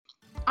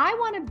I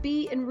want to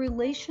be in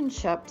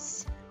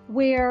relationships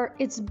where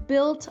it's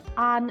built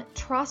on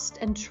trust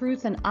and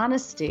truth and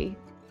honesty,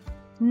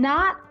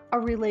 not a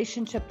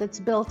relationship that's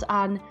built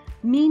on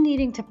me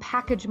needing to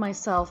package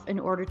myself in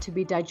order to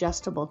be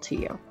digestible to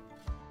you.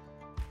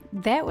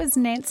 That was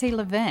Nancy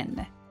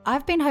Levin.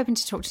 I've been hoping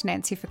to talk to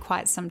Nancy for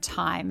quite some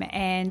time,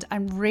 and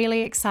I'm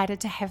really excited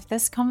to have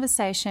this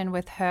conversation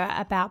with her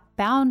about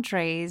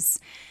boundaries,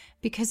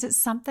 because it's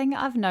something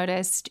I've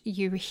noticed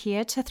you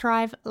Here to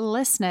Thrive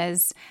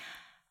listeners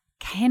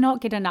cannot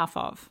get enough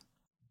of.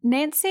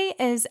 Nancy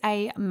is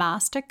a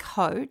master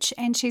coach,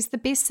 and she's the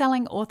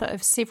best-selling author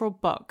of several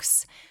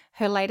books.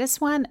 Her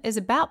latest one is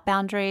about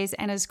boundaries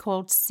and is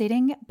called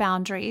Setting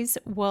Boundaries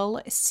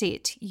Will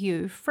Set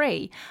You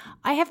Free.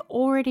 I have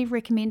already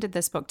recommended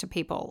this book to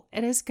people.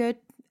 It is good.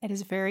 It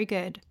is very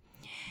good.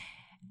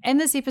 In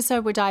this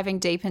episode, we're diving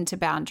deep into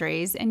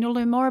boundaries, and you'll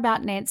learn more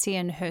about Nancy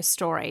and her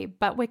story,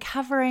 but we're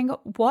covering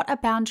what a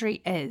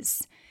boundary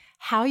is,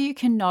 how you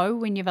can know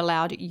when you've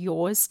allowed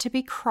yours to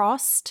be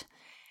crossed,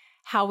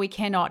 how we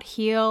cannot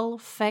heal,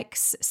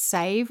 fix,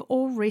 save,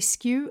 or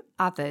rescue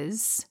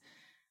others,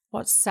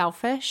 what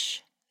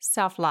selfish,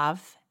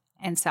 self-love,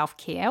 and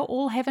self-care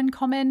all have in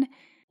common,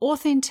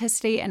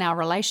 authenticity in our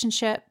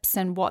relationships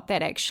and what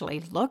that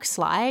actually looks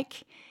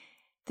like,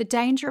 the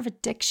danger of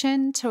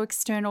addiction to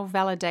external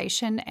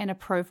validation and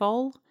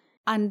approval,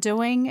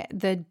 undoing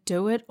the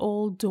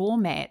do-it-all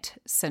doormat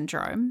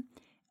syndrome,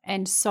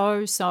 and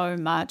so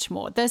much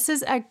more. This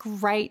is a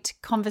great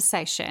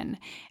conversation.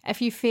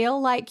 If you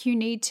feel like you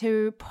need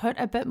to put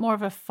a bit more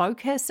of a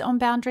focus on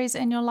boundaries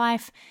in your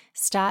life,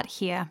 start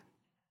here.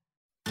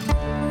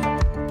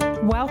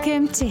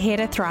 Welcome to Here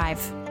to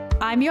Thrive.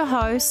 I'm your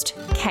host,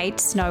 Kate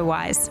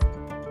Snowwise.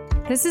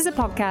 This is a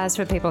podcast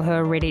for people who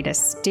are ready to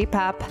step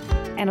up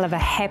and live a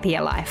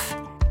happier life.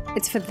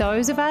 It's for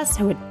those of us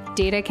who are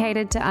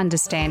dedicated to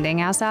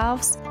understanding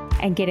ourselves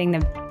and getting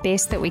the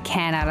best that we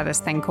can out of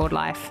this thing called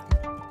life.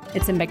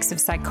 It's a mix of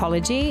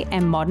psychology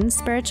and modern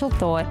spiritual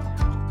thought,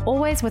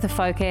 always with a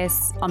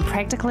focus on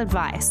practical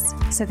advice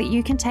so that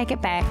you can take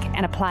it back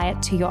and apply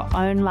it to your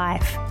own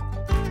life.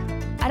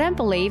 I don't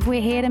believe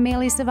we're here to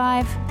merely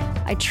survive.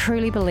 I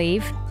truly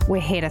believe we're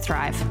here to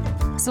thrive.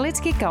 So let's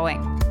get going.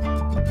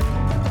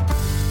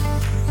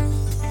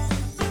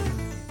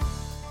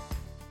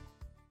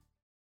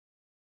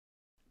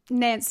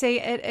 Nancy,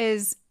 it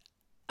is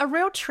a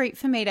real treat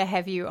for me to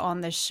have you on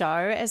the show.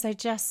 As I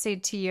just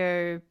said to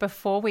you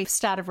before we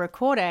started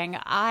recording,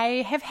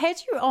 I have had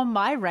you on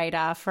my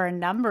radar for a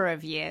number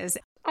of years.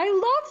 I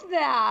love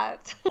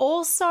that.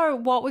 Also,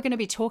 what we're going to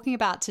be talking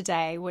about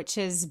today, which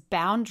is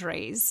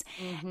boundaries.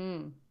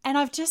 Mm-hmm. And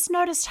I've just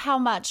noticed how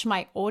much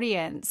my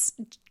audience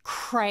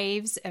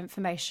craves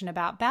information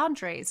about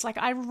boundaries. Like,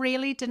 I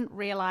really didn't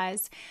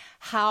realize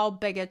how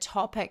big a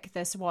topic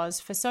this was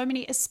for so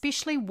many,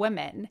 especially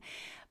women.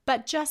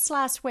 But just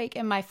last week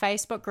in my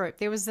Facebook group,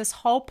 there was this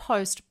whole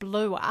post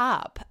blew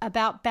up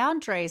about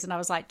boundaries. And I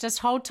was like, just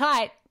hold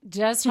tight.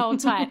 Just hold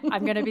tight.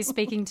 I'm going to be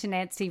speaking to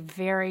Nancy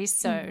very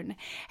soon.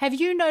 Have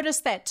you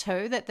noticed that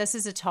too, that this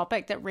is a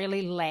topic that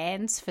really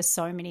lands for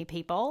so many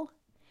people?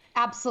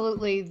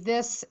 Absolutely.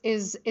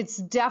 It's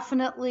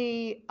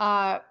definitely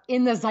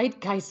in the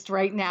zeitgeist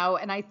right now.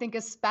 And I think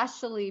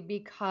especially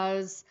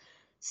because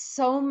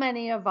so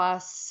many of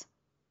us,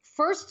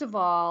 first of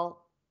all,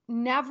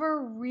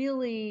 never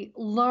really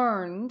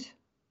learned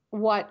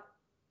what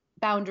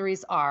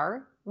boundaries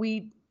are.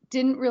 We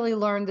didn't really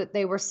learn that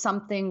they were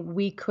something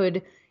we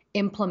could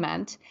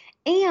implement.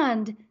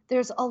 And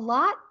there's a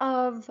lot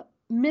of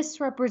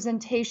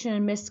misrepresentation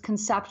and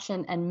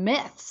misconception and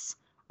myths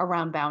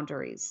around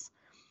boundaries.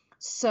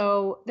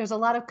 So there's a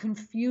lot of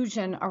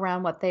confusion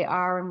around what they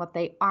are and what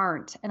they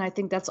aren't. And I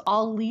think that's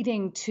all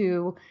leading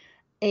to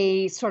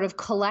a sort of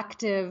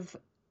collective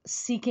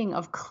seeking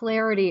of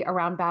clarity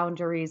around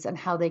boundaries and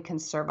how they can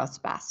serve us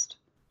best.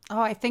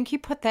 Oh, I think you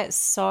put that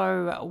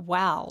so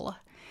well.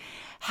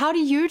 How do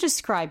you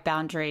describe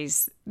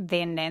boundaries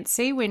then,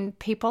 Nancy, when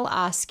people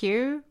ask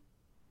you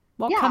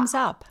what comes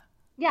up?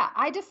 Yeah,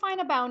 I define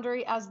a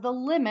boundary as the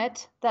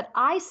limit that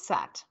I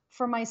set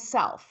for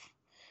myself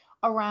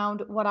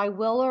around what I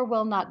will or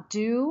will not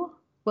do,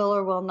 will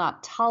or will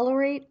not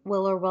tolerate,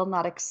 will or will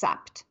not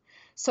accept.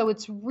 So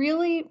it's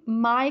really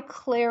my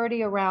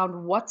clarity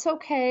around what's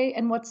okay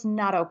and what's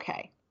not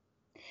okay.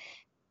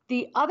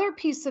 The other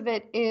piece of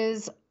it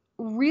is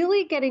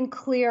really getting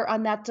clear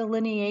on that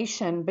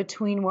delineation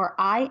between where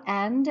I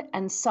end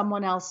and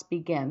someone else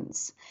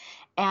begins.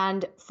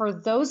 And for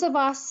those of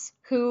us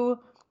who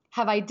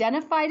have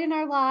identified in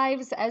our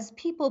lives as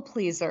people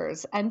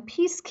pleasers and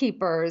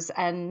peacekeepers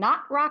and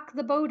not rock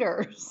the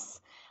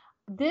boaters,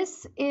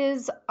 this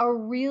is a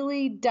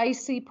really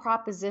dicey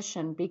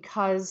proposition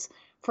because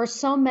for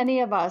so many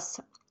of us,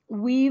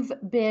 we've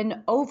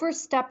been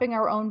overstepping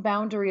our own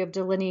boundary of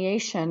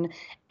delineation,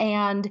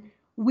 and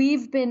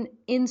we've been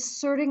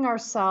inserting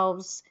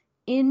ourselves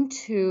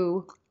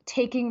into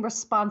taking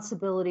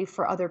responsibility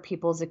for other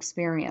people's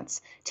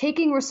experience,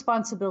 taking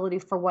responsibility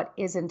for what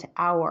isn't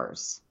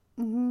ours.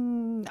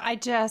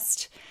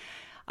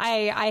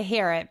 I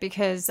hear it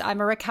because I'm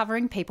a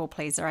recovering people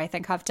pleaser. I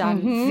think I've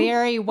done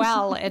very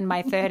well in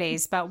my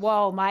 30s, but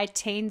whoa, my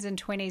teens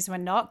and 20s were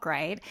not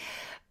great.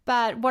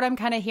 But what I'm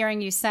kind of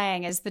hearing you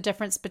saying is the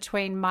difference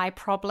between my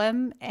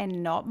problem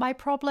and not my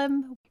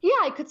problem. Yeah,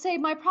 I could say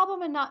my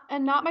problem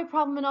and not my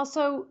problem, and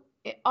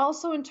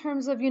also in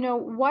terms of,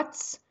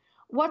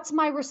 what's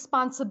my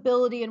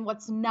responsibility and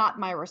what's not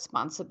my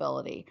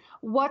responsibility.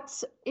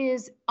 What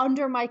is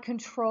under my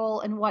control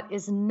and what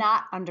is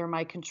not under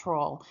my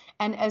control.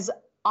 And as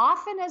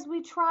often as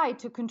we try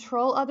to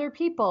control other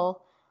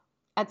people,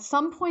 at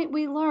some point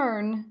we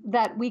learn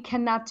that we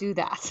cannot do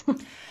that.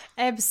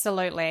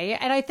 Absolutely.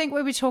 And I think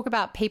when we talk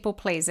about people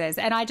pleasers,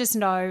 and I just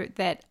know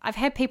that I've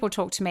had people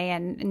talk to me,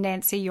 and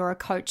Nancy, you're a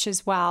coach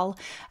as well,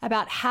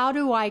 about how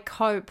do I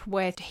cope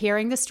with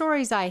hearing the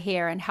stories I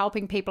hear and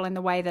helping people in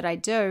the way that I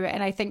do.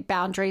 And I think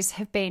boundaries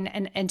have been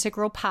an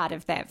integral part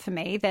of that for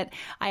me, that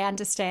I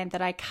understand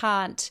that I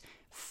can't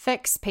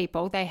fix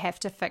people, they have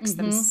to fix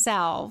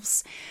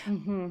themselves.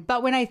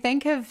 But when I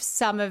think of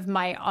some of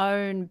my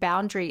own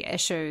boundary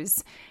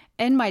issues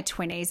in my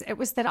 20s, it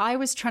was that I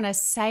was trying to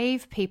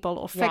save people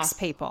or fix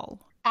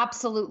people.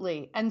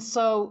 Absolutely. And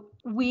so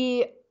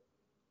we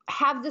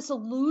have this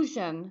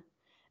illusion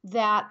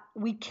that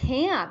we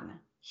can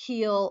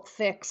heal,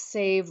 fix,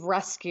 save,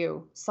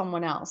 rescue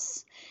someone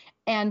else.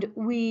 And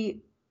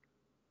we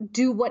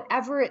do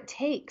whatever it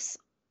takes.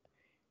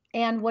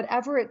 And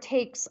whatever it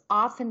takes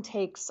often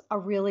takes a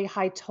really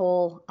high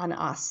toll on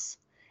us.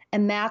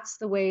 And that's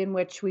the way in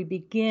which we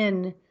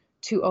begin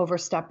to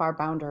overstep our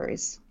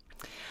boundaries.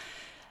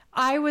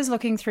 I was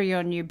looking through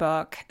your new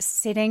book,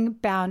 Setting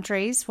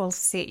Boundaries Will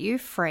Set You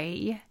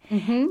Free.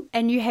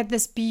 And you had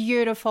this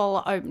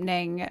beautiful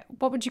opening,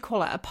 what would you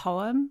call it, a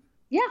poem?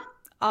 Yeah.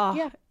 Oh,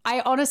 yeah.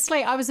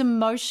 I was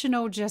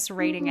emotional just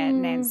reading it,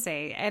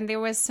 Nancy. And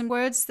there were some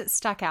words that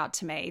stuck out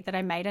to me that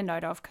I made a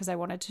note of because I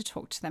wanted to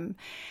talk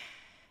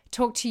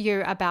to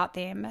you about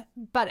them.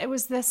 But it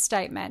was this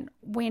statement: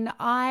 when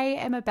I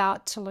am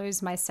about to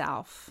lose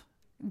myself,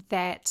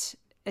 that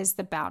is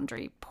the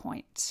boundary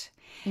point.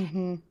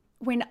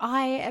 When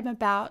I am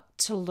about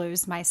to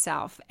lose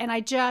myself. And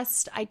I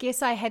guess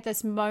I had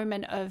this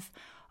moment of,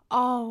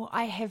 oh,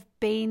 I have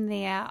been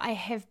there. I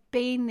have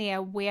been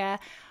there where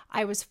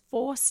I was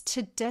forced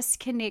to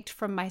disconnect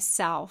from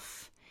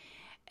myself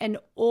in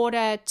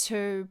order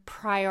to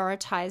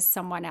prioritize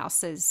someone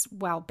else's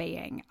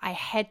well-being. I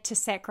had to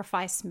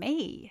sacrifice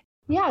me.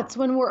 Yeah, it's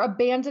when we're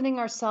abandoning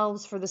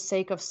ourselves for the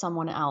sake of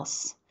someone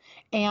else.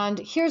 And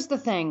here's the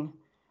thing.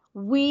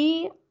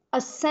 We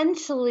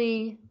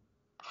essentially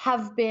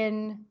have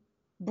been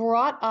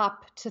brought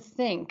up to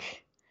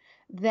think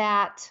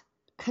that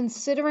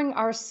considering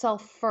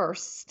ourselves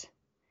first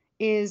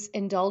is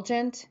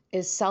indulgent,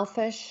 is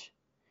selfish.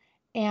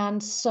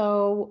 And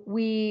so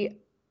we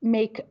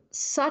make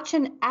such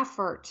an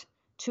effort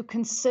to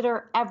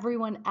consider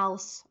everyone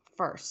else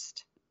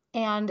first.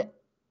 And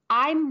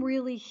I'm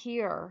really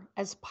here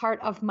as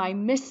part of my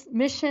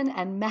mission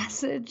and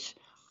message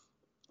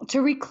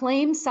to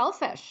reclaim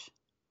selfish.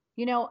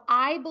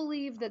 I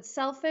believe that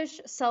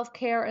selfish,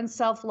 self-care, and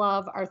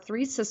self-love are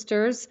three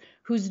sisters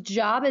whose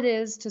job it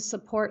is to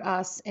support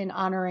us in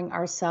honoring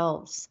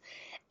ourselves.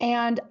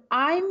 And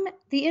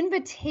the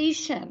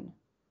invitation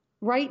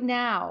right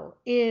now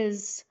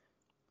is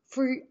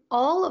for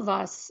all of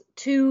us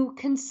to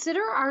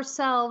consider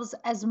ourselves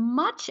as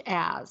much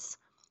as,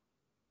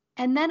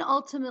 and then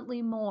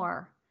ultimately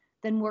more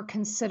than we're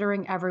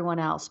considering everyone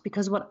else.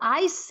 Because what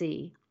I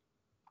see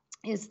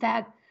is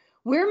that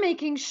we're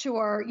making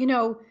sure,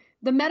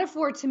 the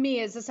metaphor to me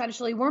is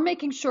essentially we're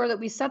making sure that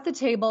we set the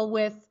table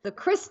with the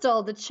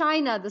crystal, the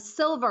china, the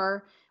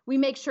silver. We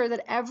make sure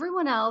that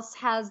everyone else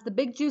has the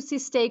big juicy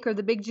steak or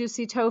the big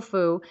juicy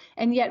tofu,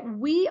 and yet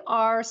we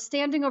are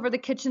standing over the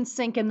kitchen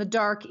sink in the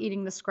dark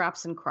eating the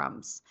scraps and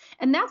crumbs.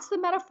 And that's the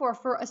metaphor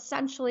for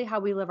essentially how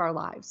we live our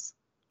lives.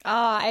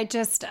 Oh,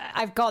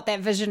 I've got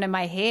that vision in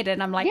my head,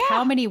 and I'm like,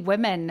 How many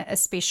women,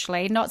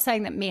 especially, not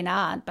saying that men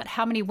aren't, but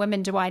how many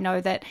women do I know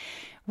that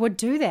would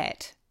do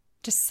that?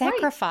 Just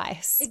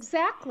sacrifice. Right.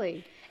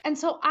 Exactly. And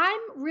so I'm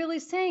really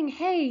saying,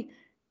 hey,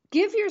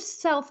 give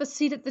yourself a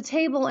seat at the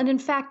table, and in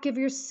fact, give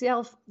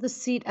yourself the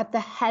seat at the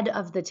head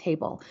of the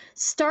table.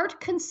 Start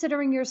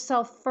considering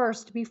yourself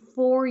first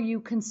before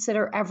you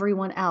consider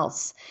everyone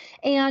else.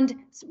 And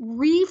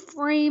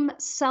reframe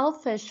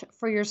selfish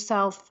for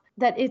yourself,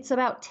 that it's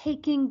about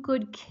taking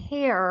good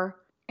care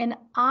and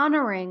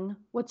honoring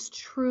what's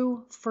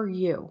true for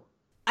you.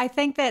 I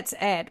think that's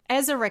it.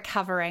 As a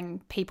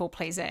recovering people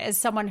pleaser, as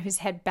someone who's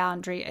had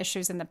boundary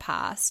issues in the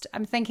past,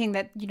 I'm thinking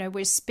that,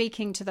 we're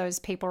speaking to those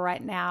people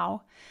right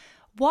now.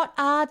 What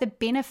are the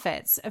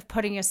benefits of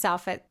putting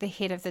yourself at the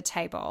head of the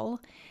table?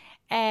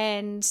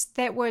 And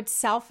that word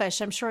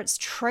selfish, I'm sure it's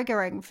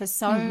triggering for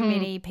so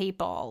many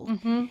people.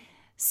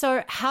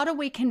 So how do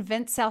we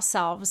convince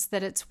ourselves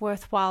that it's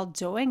worthwhile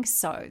doing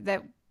so,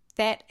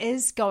 that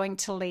is going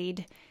to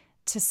lead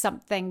to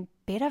something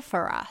better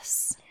for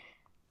us?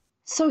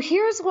 So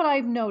here's what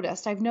I've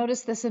noticed. I've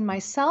noticed this in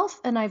myself,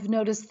 and I've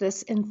noticed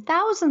this in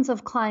thousands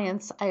of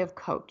clients I have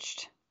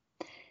coached.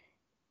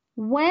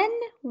 When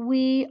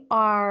we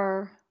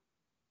are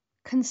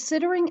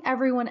considering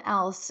everyone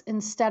else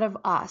instead of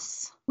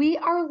us, we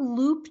are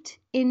looped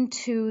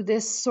into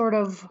this sort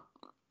of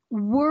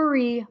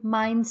worry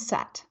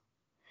mindset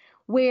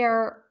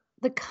where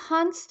the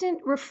constant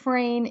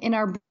refrain in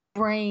our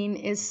brain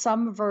is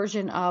some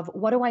version of,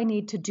 what do I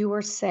need to do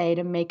or say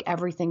to make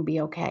everything be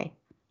okay?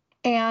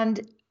 And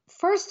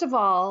first of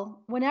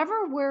all,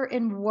 whenever we're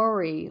in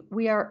worry,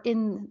 we are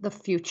in the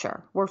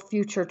future. We're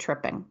future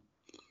tripping.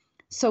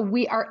 So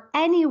we are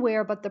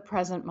anywhere but the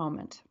present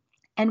moment.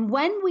 And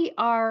when we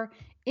are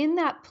in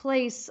that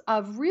place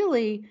of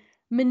really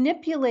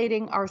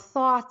manipulating our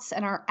thoughts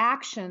and our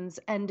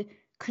actions and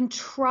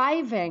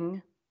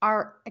contriving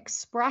our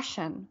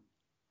expression,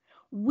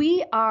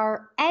 we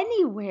are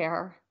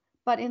anywhere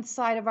but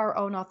inside of our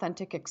own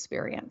authentic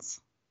experience.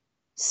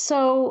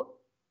 So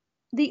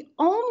the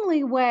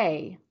only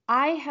way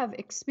I have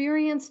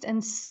experienced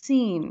and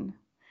seen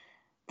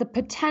the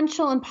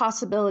potential and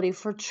possibility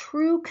for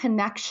true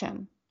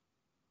connection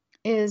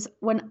is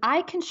when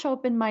I can show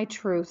up in my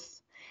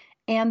truth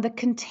and the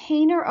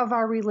container of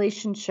our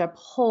relationship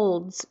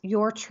holds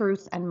your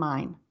truth and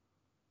mine.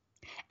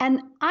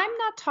 And I'm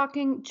not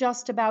talking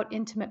just about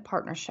intimate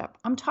partnership.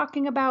 I'm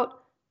talking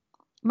about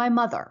my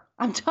mother.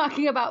 I'm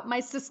talking about my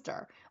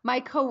sister,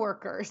 my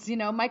coworkers,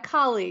 my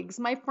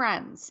colleagues, my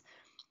friends.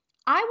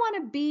 I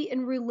want to be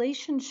in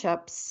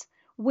relationships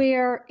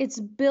where it's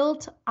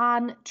built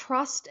on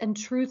trust and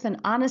truth and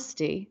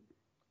honesty,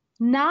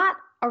 not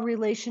a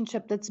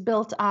relationship that's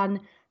built on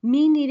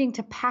me needing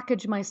to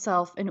package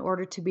myself in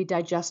order to be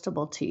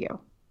digestible to you.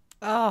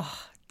 Oh,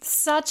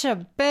 such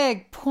a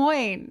big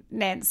point,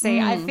 Nancy.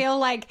 I feel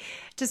like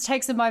it just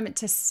takes a moment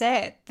to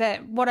sit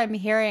that what I'm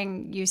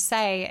hearing you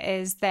say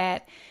is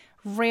that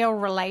real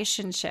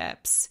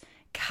relationships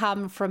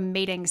come from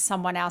meeting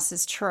someone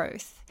else's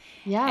truth.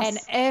 Yes. And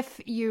if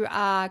you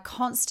are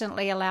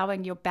constantly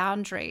allowing your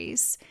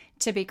boundaries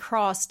to be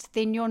crossed,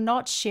 then you're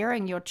not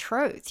sharing your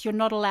truth. You're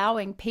not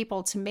allowing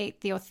people to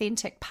meet the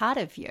authentic part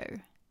of you.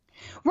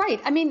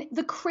 Right. I mean,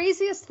 the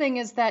craziest thing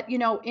is that,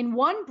 in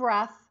one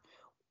breath,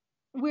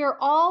 we're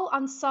all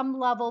on some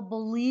level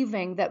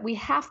believing that we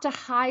have to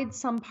hide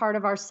some part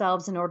of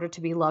ourselves in order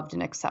to be loved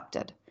and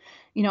accepted.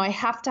 I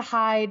have to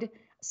hide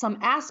some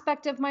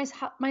aspect of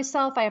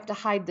myself. I have to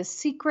hide the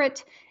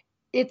secret.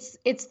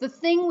 It's the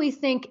thing we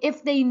think,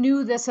 if they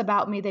knew this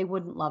about me, they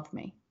wouldn't love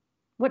me,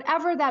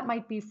 whatever that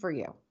might be for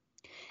you.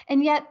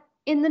 And yet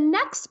in the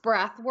next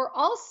breath, we're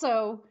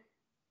also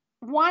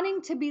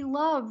wanting to be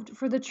loved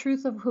for the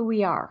truth of who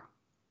we are.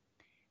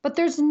 But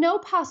there's no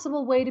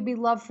possible way to be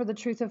loved for the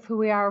truth of who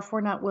we are if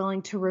we're not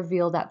willing to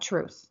reveal that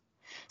truth.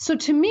 So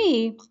to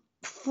me,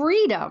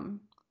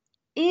 freedom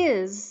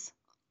is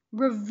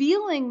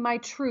revealing my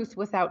truth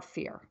without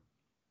fear.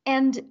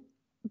 And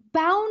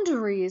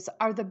boundaries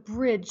are the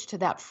bridge to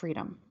that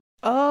freedom.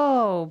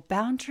 Oh,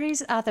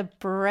 boundaries are the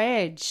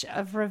bridge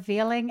of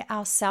revealing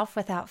ourselves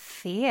without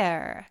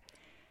fear.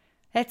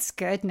 That's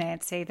good,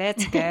 Nancy.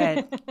 That's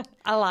good.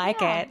 I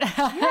like it.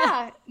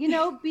 Yeah.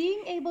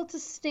 Being able to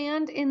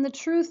stand in the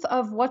truth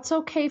of what's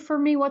okay for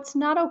me, what's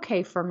not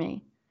okay for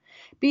me.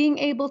 Being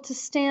able to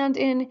stand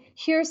in,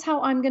 here's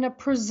how I'm going to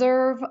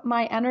preserve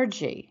my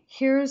energy.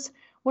 Here's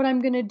what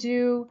I'm going to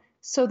do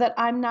so that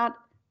I'm not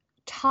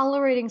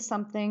tolerating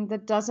something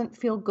that doesn't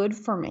feel good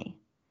for me.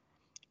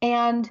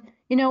 And,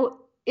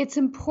 it's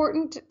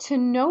important to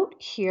note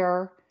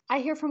here, I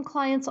hear from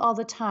clients all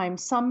the time,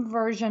 some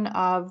version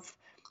of,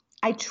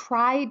 I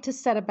tried to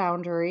set a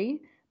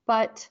boundary,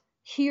 but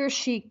he or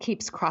she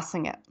keeps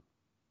crossing it.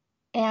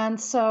 And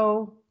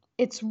so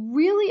it's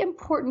really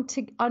important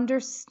to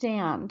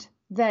understand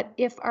that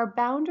if our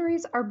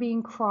boundaries are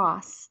being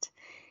crossed,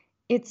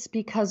 it's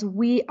because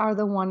we are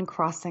the one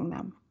crossing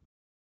them.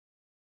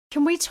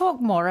 Can we talk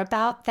more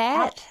about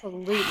that?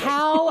 Absolutely.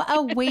 How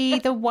are we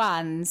the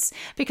ones?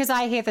 Because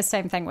I hear the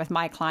same thing with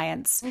my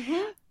clients.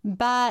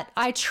 But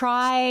I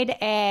tried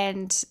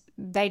and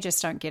they just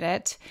don't get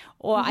it.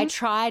 Or I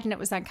tried and it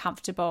was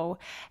uncomfortable.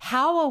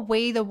 How are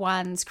we the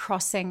ones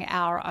crossing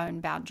our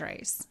own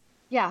boundaries?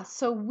 Yeah,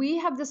 so we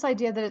have this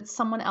idea that it's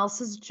someone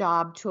else's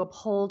job to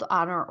uphold,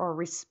 honor, or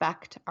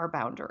respect our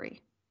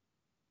boundary.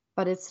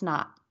 But it's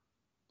not.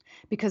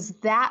 Because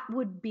that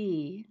would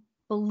be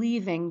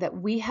believing that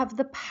we have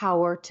the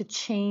power to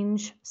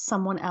change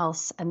someone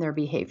else and their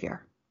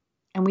behavior.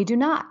 And we do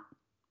not.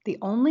 The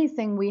only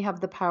thing we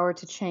have the power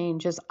to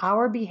change is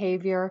our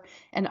behavior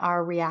and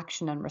our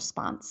reaction and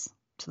response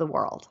to the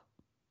world.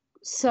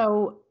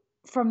 So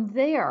from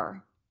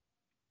there,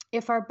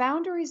 if our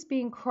boundaries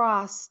being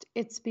crossed,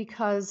 it's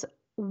because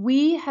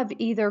we have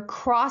either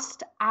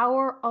crossed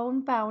our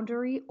own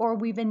boundary or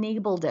we've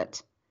enabled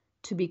it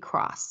to be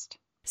crossed.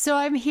 So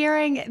I'm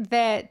hearing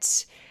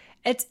that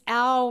it's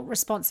our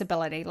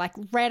responsibility, like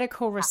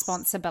radical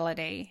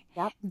responsibility,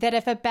 that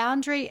if a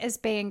boundary is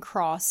being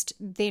crossed,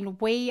 then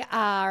we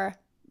are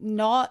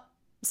not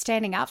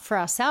standing up for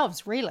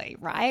ourselves, really,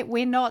 right?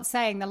 We're not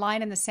saying the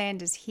line in the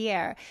sand is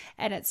here,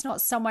 and it's not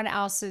someone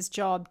else's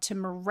job to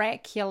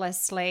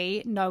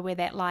miraculously know where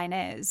that line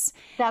is.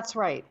 That's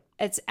right.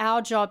 it's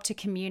our job to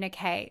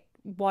communicate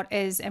what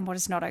is and what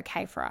is not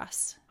okay for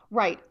us.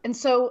 Right. And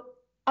so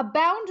a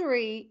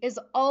boundary is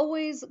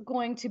always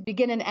going to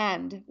begin and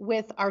end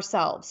with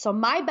ourselves. So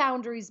my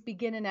boundaries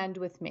begin and end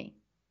with me.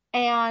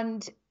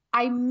 And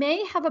I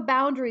may have a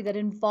boundary that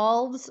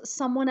involves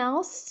someone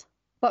else,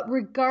 but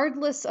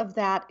regardless of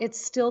that, it's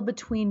still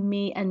between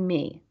me and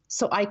me.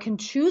 So I can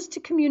choose to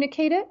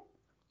communicate it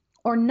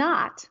or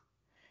not,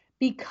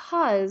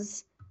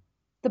 because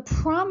the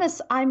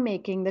promise I'm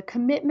making, the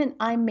commitment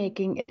I'm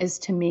making is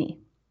to me.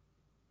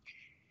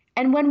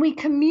 And when we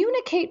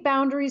communicate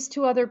boundaries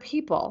to other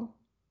people,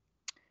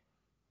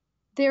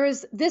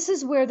 this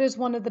is where there's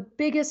one of the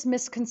biggest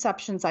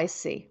misconceptions I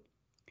see.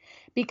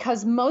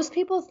 Because most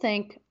people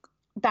think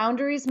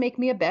boundaries make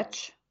me a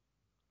bitch,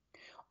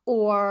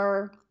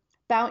 or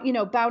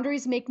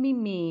boundaries make me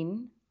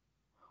mean,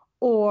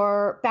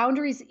 or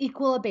boundaries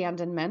equal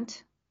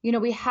abandonment.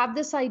 We have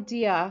this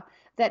idea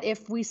that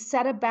if we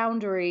set a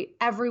boundary,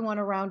 everyone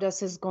around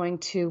us is going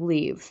to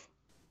leave.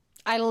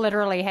 I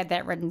literally had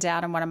that written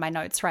down in one of my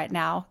notes right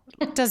now.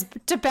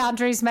 Do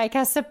boundaries make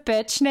us a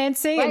bitch,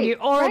 Nancy? Right, and you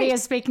already are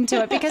speaking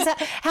to it, because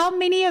how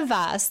many of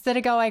us that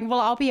are going,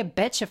 well, I'll be a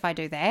bitch if I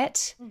do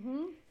that.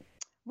 Mm-hmm.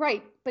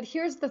 Right. But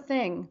here's the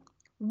thing.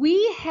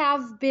 We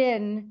have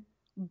been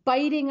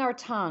biting our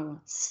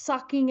tongue,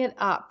 sucking it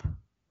up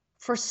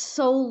for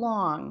so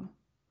long,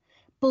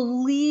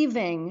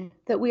 believing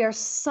that we are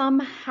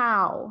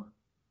somehow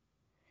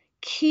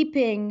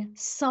keeping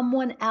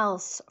someone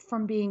else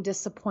from being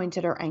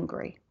disappointed or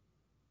angry.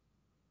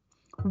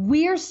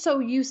 We're so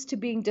used to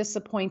being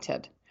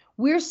disappointed.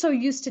 We're so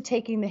used to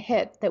taking the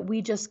hit that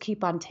we just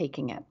keep on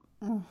taking it.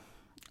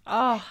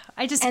 Oh,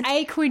 I just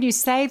ache when you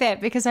say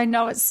that, because I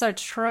know it's so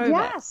true.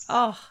 Yes.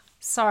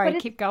 Sorry,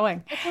 keep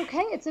going. It's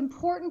okay. It's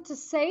important to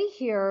say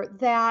here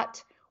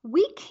that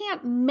we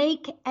can't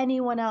make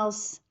anyone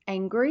else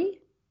angry.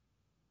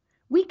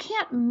 We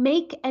can't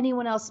make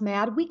anyone else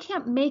mad. We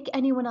can't make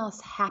anyone else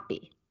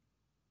happy.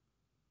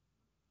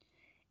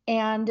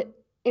 And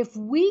if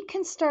we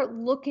can start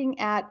looking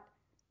at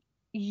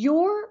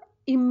your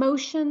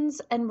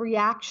emotions and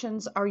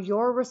reactions are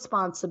your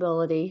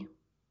responsibility,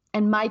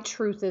 and my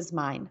truth is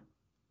mine.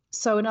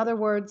 So in other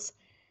words,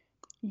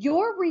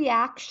 your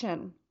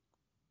reaction,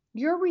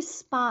 your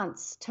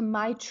response to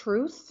my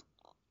truth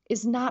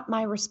is not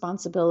my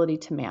responsibility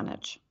to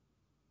manage.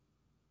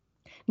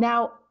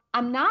 Now,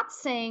 I'm not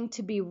saying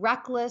to be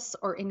reckless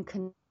or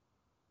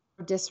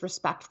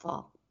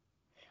disrespectful.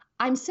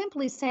 I'm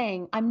simply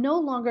saying I'm no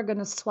longer going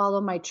to swallow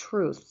my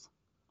truth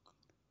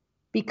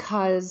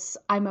because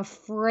I'm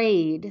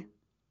afraid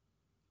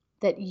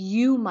that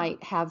you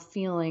might have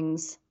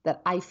feelings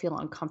that I feel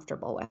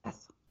uncomfortable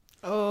with.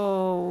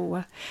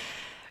 Oh,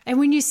 and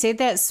when you said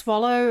that,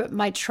 swallow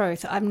my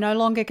truth, I'm no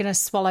longer going to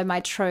swallow my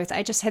truth.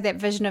 I just had that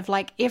vision of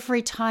like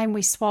every time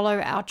we swallow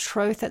our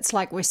truth, it's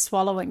like we're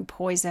swallowing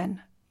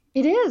poison.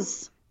 It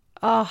is.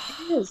 Oh.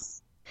 It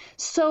is.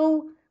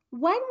 So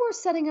when we're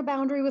setting a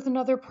boundary with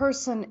another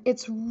person,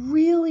 it's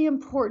really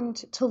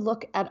important to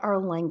look at our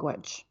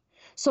language.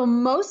 So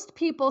most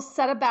people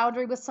set a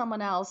boundary with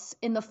someone else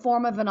in the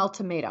form of an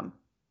ultimatum.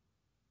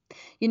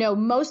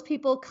 Most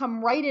people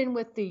come right in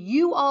with the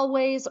you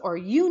always, or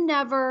you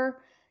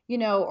never,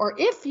 or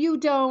if you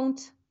don't,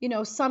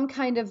 some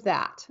kind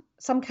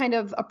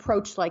of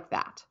approach like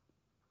that.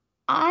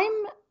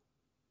 I'm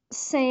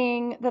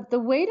saying that the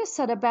way to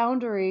set a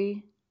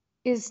boundary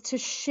is to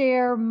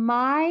share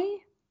my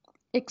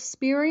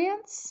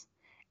experience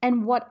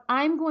and what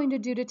I'm going to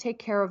do to take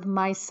care of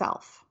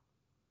myself.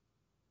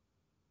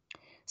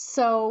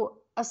 So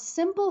a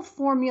simple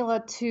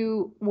formula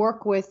to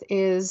work with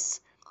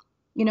is,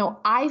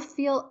 I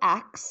feel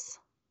X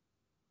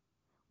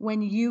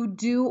when you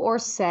do or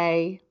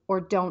say or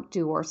don't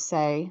do or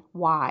say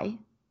Y.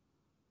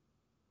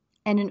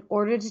 And in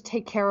order to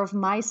take care of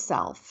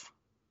myself,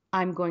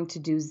 I'm going to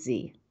do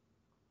Z.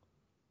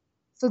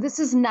 So this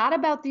is not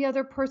about the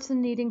other person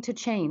needing to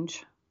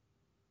change.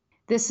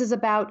 This is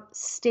about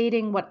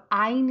stating what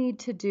I need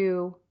to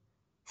do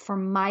for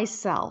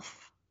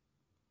myself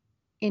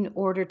in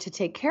order to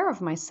take care of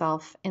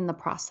myself in the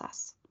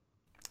process.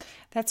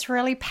 That's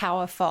really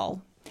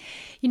powerful.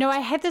 I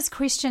had this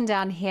question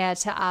down here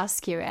to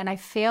ask you, and I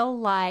feel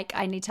like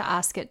I need to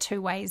ask it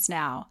two ways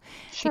now.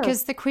 Sure.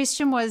 Because the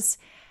question was,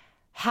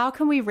 how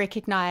can we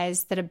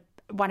recognize that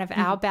one of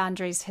our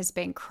boundaries has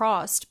been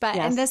crossed? But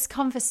in this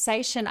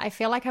conversation, I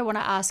feel like I want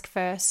to ask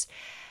first,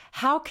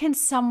 how can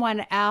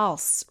someone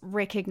else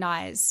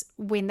recognize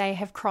when they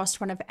have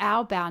crossed one of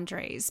our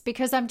boundaries?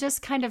 Because I'm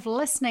just kind of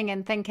listening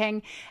and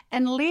thinking,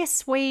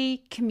 unless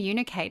we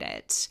communicate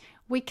it,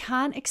 we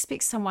can't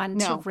expect someone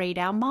to read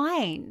our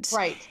mind.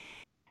 Right.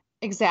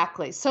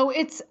 Exactly. So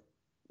it's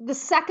the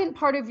second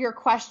part of your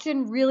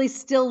question really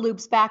still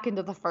loops back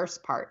into the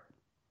first part.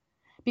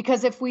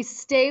 Because if we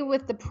stay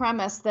with the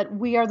premise that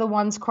we are the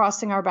ones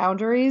crossing our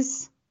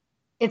boundaries,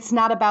 it's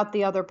not about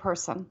the other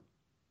person.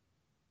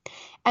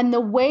 And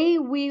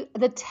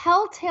the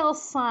telltale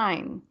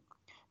sign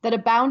that a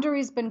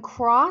boundary's been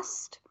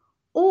crossed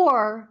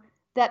or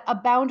that a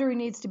boundary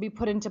needs to be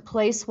put into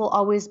place will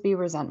always be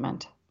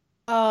resentment.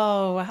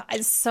 Oh,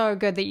 it's so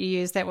good that you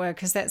use that word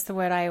because that's the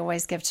word I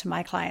always give to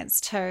my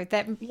clients too.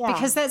 That Yeah.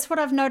 because that's what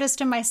I've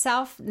noticed in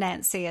myself,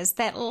 Nancy, is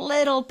that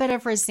little bit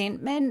of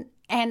resentment.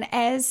 And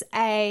as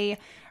a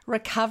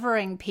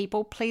recovering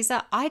people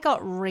pleaser, I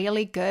got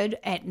really good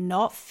at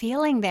not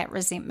feeling that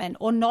resentment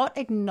or not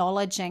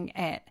acknowledging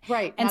it.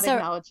 Right. And Not so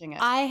acknowledging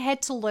it. I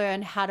had to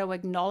learn how to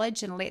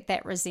acknowledge and let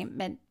that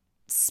resentment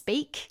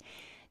speak,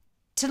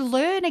 to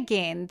learn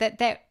again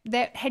that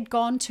had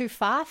gone too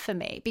far for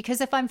me.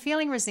 Because if I'm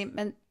feeling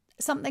resentment,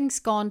 something's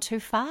gone too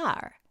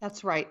far.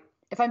 That's right.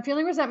 If I'm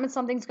feeling resentment,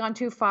 something's gone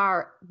too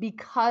far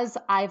because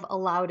I've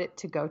allowed it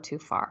to go too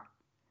far.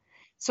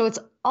 So it's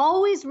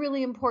always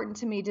really important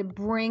to me to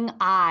bring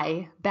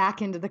I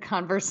back into the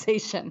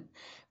conversation,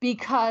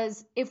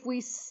 because if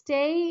we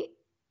stay,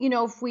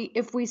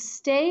 if we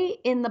stay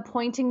in the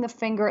pointing the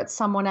finger at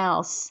someone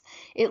else,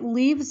 it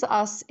leaves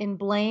us in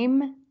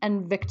blame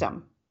and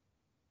victim.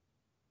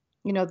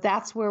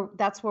 That's where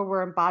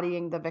we're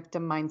embodying the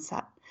victim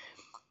mindset.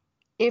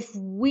 If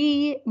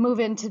we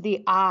move into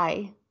the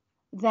I,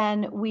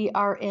 then we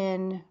are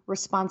in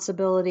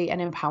responsibility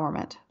and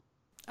empowerment.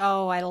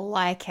 Oh, I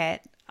like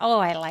it. Oh,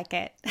 I like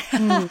it.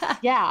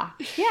 Yeah.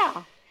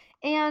 Yeah.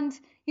 And,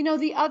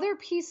 the other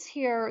piece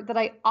here that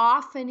I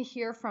often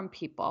hear from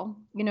people,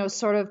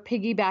 sort of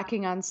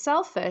piggybacking on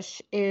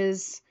selfish,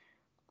 is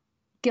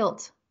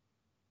guilt.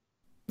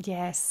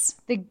 Yes.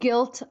 The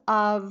guilt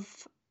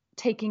of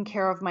taking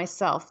care of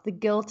myself, the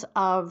guilt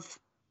of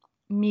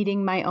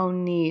meeting my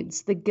own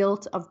needs, the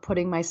guilt of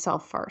putting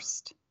myself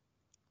first,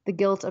 the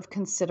guilt of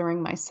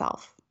considering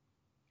myself.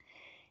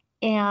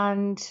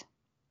 And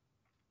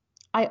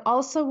I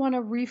also want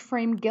to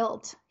reframe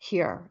guilt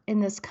here in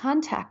this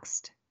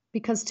context,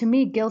 because to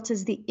me, guilt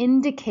is the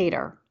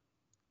indicator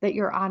that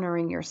you're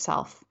honoring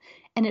yourself.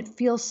 And it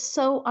feels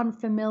so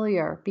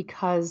unfamiliar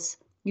because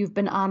you've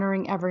been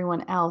honoring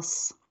everyone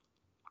else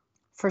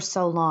for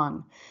so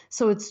long.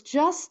 So it's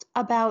just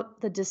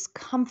about the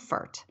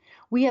discomfort.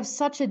 We have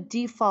such a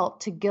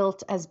default to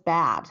guilt as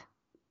bad.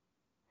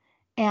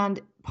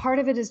 And part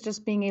of it is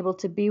just being able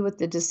to be with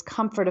the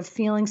discomfort of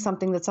feeling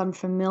something that's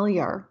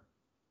unfamiliar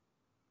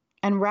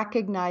and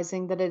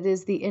recognizing that it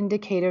is the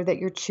indicator that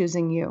you're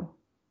choosing you.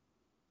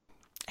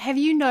 Have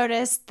you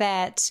noticed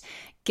that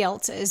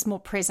guilt is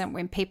more present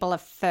when people are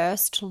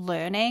first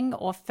learning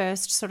or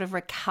first sort of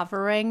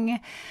recovering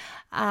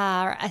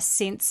a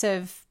sense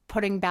of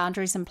putting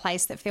boundaries in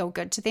place that feel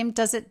good to them?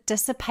 Does it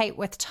dissipate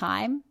with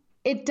time?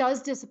 It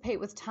does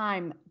dissipate with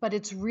time, but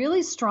it's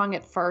really strong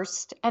at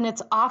first. And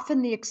it's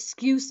often the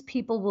excuse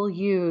people will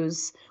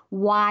use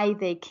why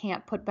they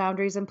can't put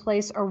boundaries in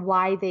place or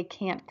why they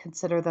can't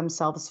consider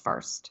themselves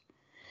first.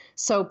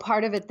 So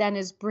part of it then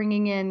is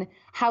bringing in,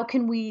 how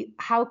can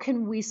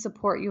we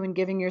support you in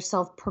giving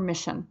yourself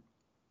permission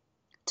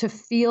to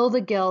feel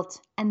the guilt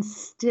and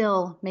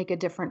still make a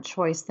different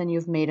choice than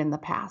you've made in the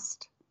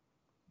past?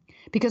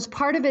 Because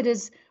part of it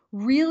is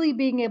really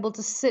being able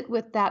to sit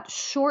with that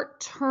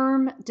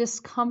short-term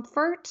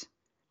discomfort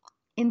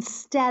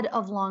instead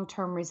of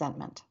long-term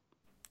resentment.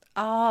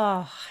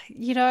 Oh,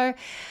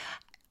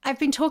 I've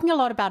been talking a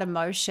lot about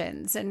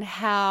emotions and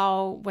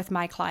how, with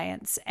my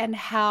clients, and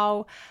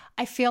how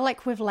I feel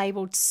like we've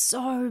labeled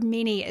so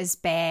many as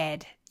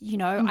bad.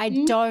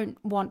 I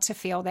don't want to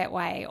feel that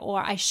way,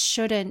 or I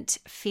shouldn't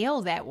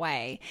feel that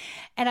way.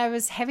 And I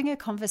was having a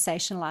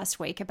conversation last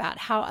week about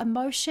how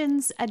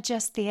emotions are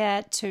just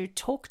there to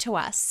talk to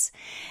us.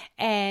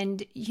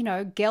 And,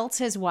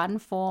 guilt is one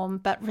form,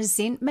 but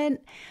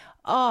resentment's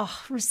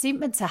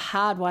a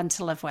hard one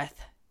to live with.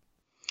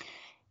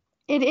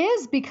 It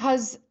is,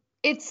 because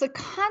it's a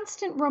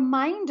constant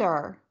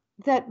reminder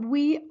that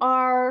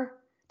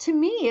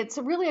it's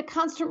really a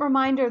constant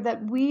reminder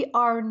that we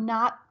are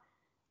not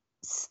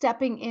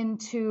stepping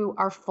into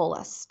our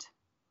fullest.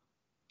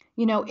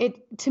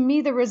 To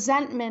me, the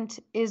resentment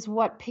is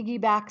what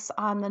piggybacks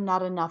on the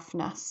not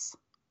enoughness.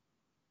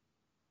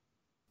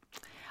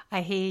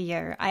 I hear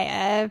you. I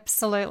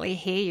absolutely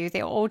hear you.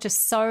 They're all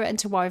just so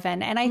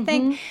interwoven. And I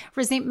think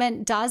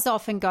resentment does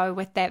often go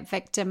with that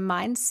victim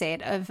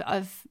mindset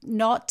of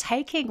not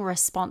taking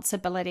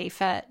responsibility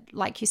for,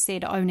 like you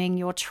said, owning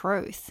your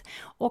truth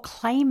or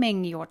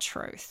claiming your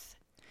truth.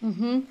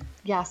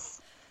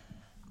 Yes.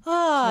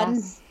 Oh,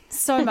 yes.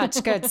 So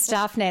much good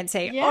stuff,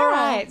 Nancy. Yeah. All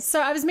right. So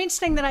I was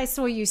mentioning that I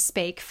saw you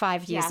speak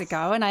 5 years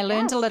ago, and I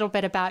learned a little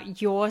bit about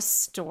your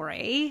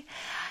story.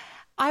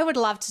 I would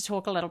love to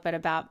talk a little bit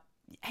about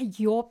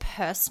your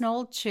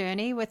personal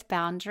journey with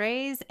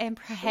boundaries and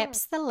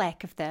perhaps the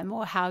lack of them,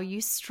 or how you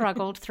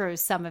struggled through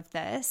some of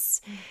this.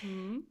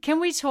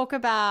 Can we talk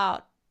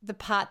about the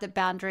part that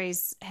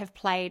boundaries have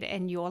played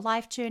in your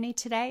life journey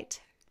to date?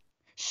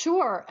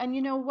 Sure. And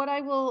what I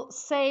will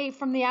say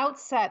from the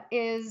outset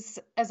is,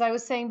 as I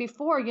was saying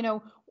before,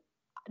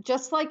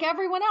 just like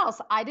everyone else,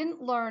 I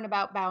didn't learn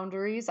about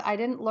boundaries. I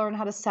didn't learn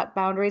how to set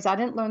boundaries. I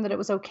didn't learn that it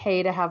was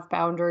okay to have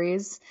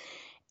boundaries.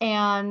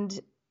 And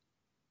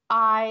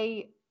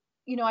I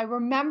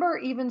remember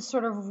even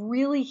sort of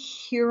really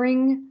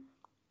hearing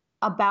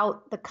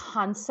about the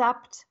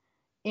concept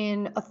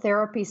in a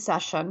therapy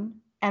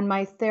session. And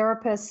my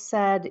therapist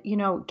said,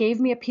 gave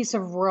me a piece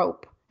of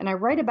rope. And I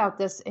write about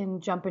this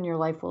in Jump and Your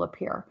Life Will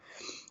Appear.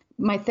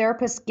 My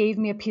therapist gave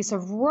me a piece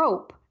of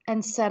rope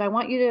and said, I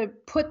want you to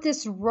put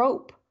this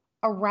rope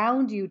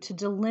around you to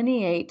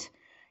delineate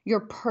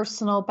your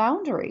personal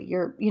boundary,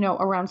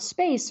 around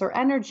space or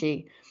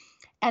energy.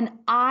 And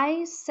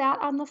I sat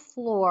on the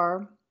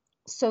floor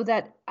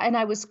and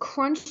I was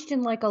crunched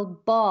in like a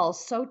ball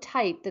so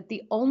tight that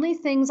the only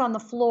things on the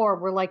floor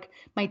were like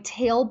my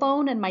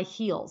tailbone and my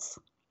heels.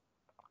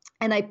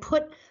 And I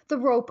put the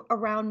rope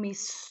around me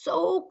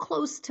so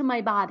close to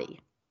my body.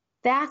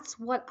 That's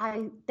what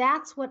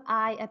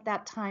I at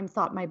that time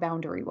thought my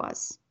boundary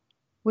was,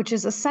 which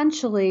is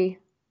essentially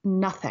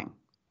nothing.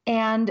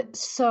 And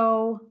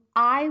so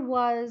I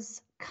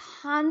was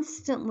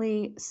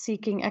constantly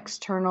seeking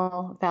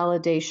external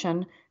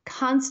validation,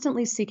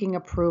 constantly seeking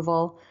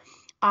approval.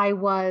 I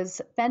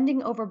was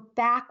bending over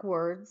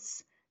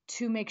backwards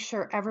to make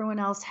sure everyone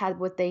else had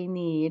what they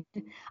need.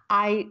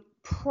 I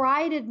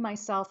prided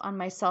myself on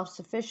my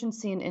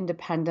self-sufficiency and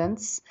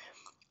independence.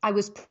 I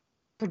was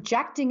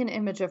projecting an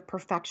image of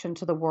perfection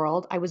to the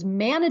world. I was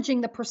managing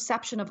the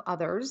perception of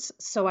others.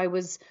 So I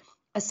was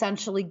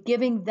essentially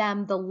giving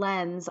them the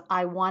lens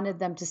I wanted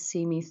them to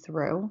see me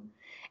through.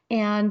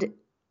 And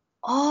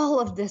all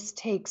of this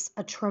takes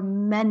a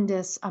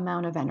tremendous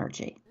amount of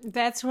energy.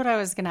 That's what I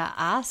was going to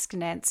ask,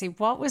 Nancy.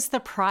 What was the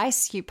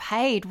price you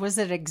paid? Was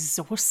it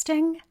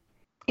exhausting?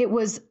 It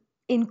was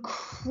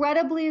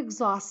incredibly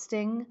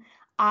exhausting.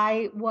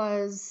 I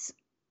was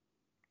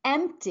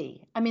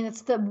empty. I mean,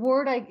 it's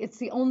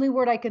the only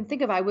word I can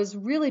think of. I was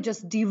really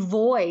just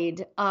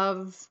devoid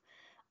of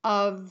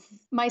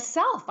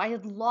myself. I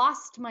had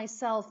lost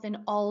myself in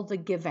all the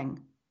giving,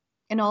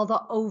 in all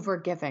the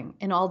over-giving,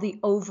 in all the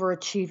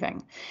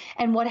overachieving.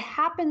 And what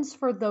happens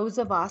for those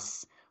of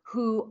us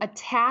who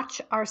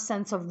attach our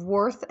sense of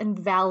worth and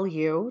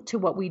value to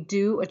what we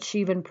do,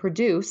 achieve, and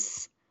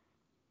produce,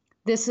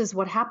 this is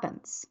what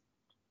happens.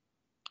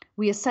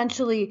 We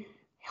essentially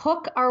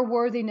hook our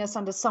worthiness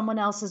onto someone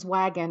else's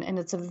wagon, and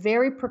it's a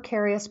very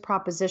precarious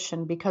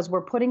proposition because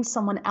we're putting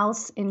someone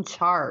else in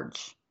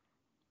charge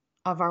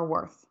of our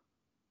worth.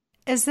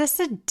 Is this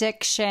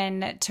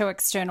addiction to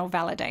external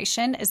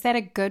validation? Is that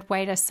a good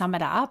way to sum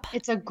it up?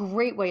 It's a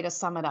great way to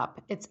sum it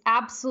up. It's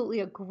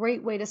absolutely a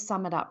great way to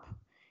sum it up.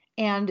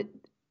 And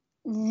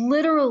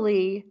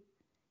literally,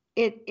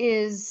 it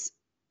is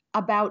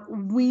about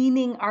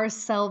weaning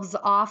ourselves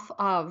off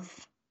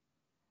of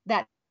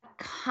that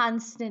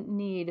constant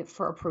need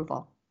for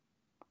approval,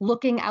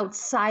 looking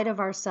outside of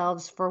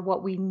ourselves for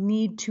what we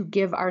need to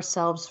give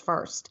ourselves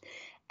first.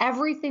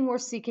 Everything we're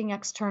seeking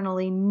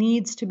externally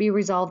needs to be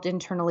resolved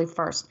internally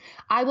first.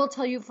 I will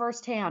tell you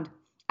firsthand,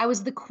 I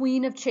was the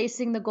queen of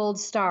chasing the gold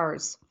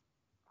stars,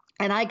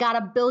 and I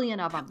got 1 billion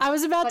of them. I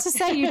was about to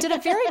say, you did a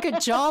very good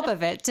job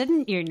of it,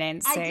 didn't you,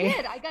 Nancy? I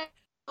did. I got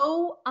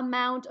no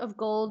amount of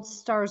gold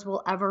stars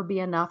will ever be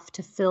enough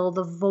to fill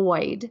the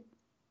void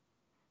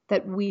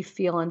that we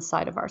feel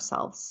inside of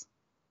ourselves.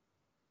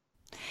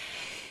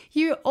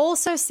 You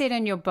also said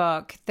in your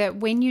book that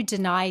when you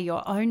deny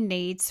your own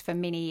needs for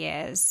many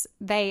years,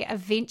 they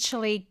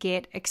eventually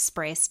get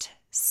expressed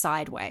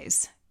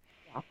sideways.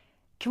 Yeah.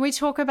 Can we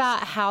talk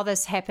about how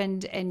this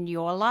happened in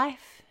your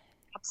life?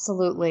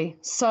 Absolutely.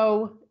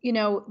 So,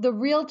 the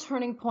real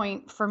turning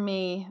point for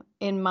me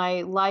in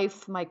my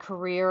life, my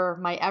career,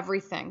 my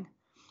everything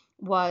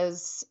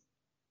was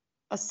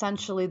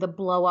essentially the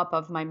blow up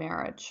of my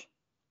marriage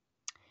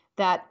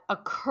that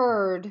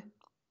occurred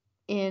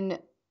in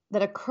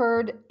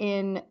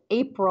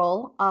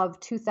April of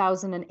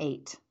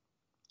 2008.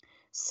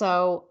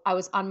 So I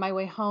was on my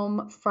way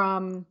home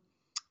from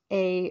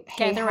a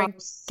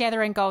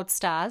gathering gold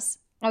stars.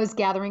 I was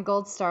gathering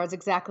gold stars.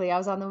 Exactly. I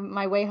was on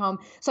my way home.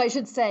 So I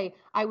should say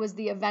I was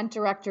the event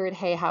director at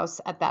Hay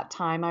House at that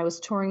time. I was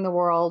touring the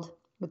world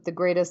with the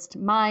greatest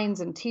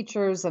minds and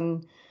teachers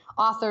and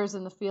authors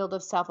in the field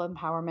of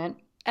self-empowerment.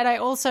 And I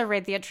also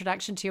read the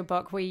introduction to your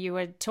book where you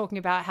were talking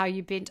about how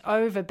you bent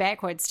over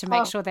backwards to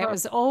make sure that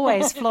was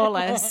always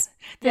flawless.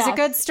 There's a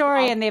good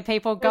story in there,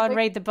 people. Go and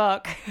read the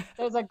book.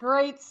 There's a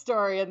great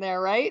story in there,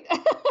 right?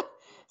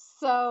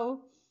 So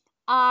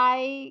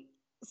I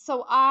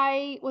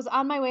was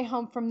on my way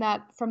home from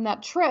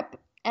that trip,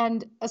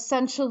 and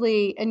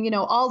essentially, and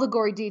all the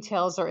gory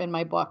details are in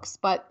my books,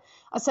 but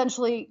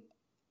essentially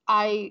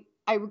I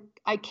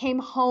came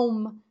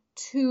home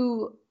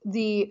to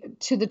the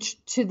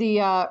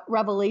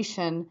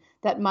revelation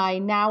that my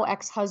now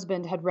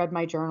ex-husband had read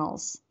my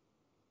journals.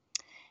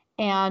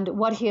 And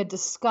what he had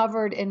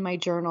discovered in my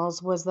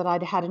journals was that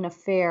I'd had an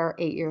affair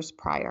 8 years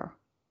prior.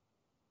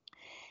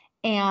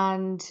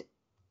 And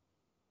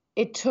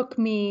it took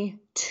me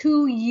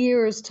 2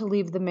 years to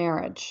leave the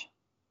marriage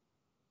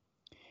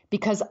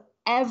because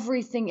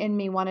everything in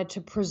me wanted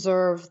to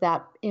preserve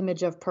that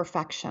image of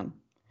perfection.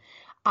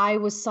 I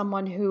was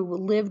someone who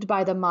lived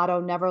by the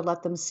motto, never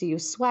let them see you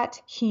sweat.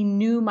 He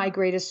knew my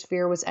greatest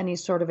fear was any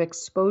sort of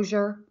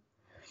exposure.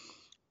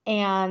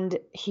 and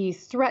he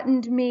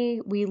threatened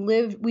me. We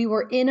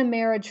were in a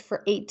marriage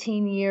for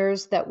 18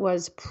 years that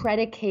was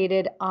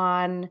predicated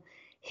on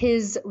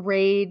his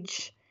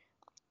rage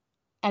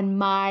and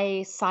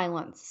my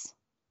silence.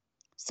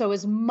 So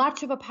as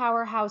much of a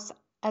powerhouse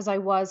as I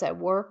was at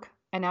work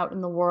and out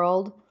in the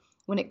world,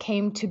 when it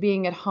came to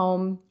being at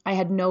home, I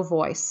had no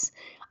voice.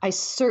 I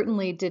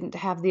certainly didn't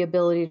have the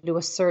ability to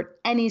assert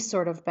any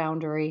sort of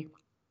boundary.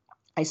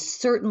 I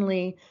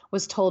certainly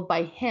was told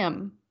by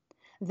him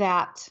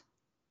that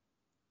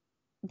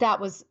that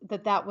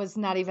was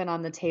not even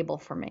on the table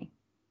for me,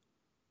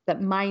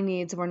 that my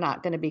needs were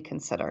not going to be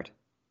considered.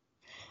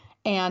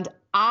 And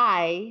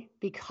I,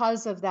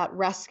 because of that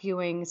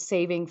rescuing,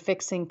 saving,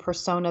 fixing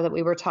persona that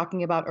we were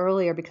talking about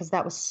earlier, because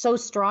that was so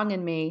strong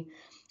in me,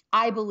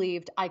 I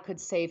believed I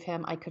could save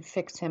him, I could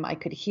fix him, I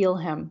could heal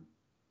him.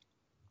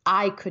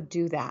 I could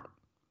do that.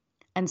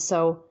 And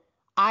so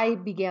I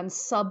began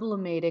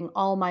sublimating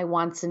all my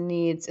wants and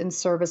needs in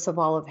service of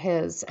all of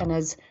his. And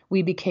as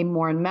we became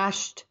more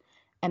enmeshed,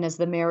 and as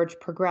the marriage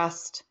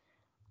progressed,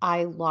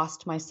 I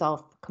lost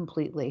myself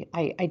completely.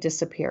 I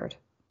disappeared.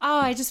 Oh,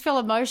 I just feel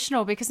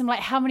emotional because I'm like,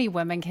 how many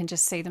women can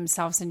just see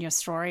themselves in your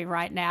story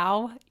right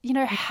now? You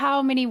know,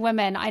 how many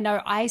women, I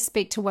know I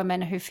speak to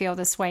women who feel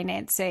this way,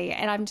 Nancy,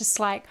 and I'm just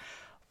like,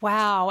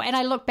 wow. And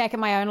I look back at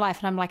my own life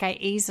and I'm like, I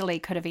easily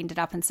could have ended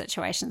up in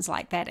situations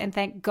like that. And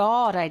thank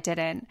God I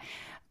didn't.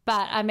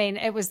 But I mean,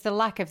 it was the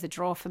luck of the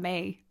draw for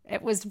me.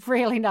 It was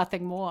really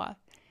nothing more.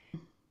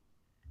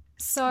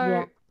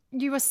 So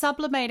you were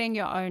sublimating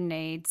your own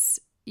needs.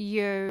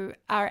 You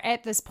are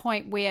at this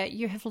point where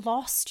you have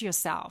lost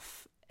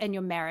yourself in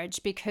your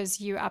marriage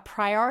because you are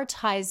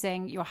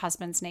prioritizing your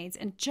husband's needs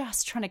and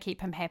just trying to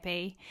keep him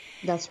happy.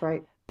 That's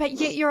right. But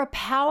yet you're a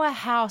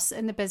powerhouse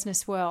in the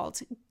business world.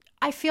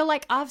 I feel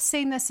like I've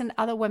seen this in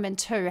other women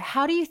too.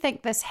 How do you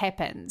think this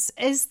happens?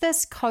 Is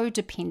this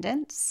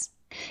codependence?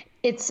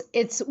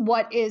 It's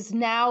what is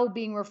now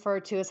being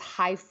referred to as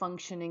high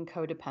functioning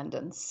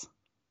codependence.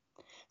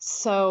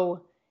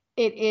 So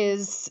it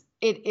is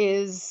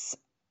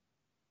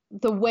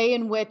the way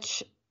in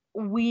which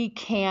we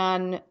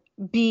can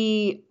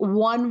be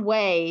one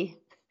way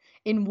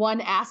in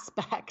one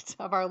aspect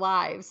of our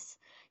lives,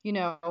 you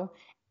know,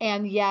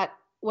 and yet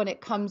when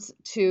it comes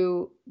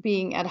to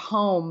being at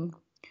home,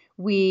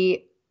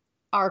 we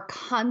are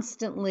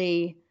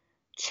constantly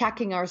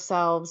checking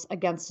ourselves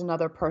against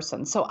another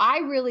person. So I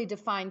really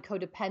define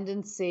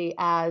codependency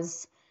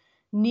as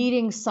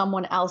needing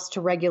someone else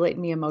to regulate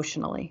me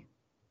emotionally.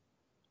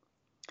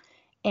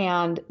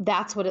 And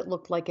that's what it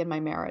looked like in my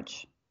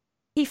marriage.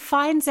 He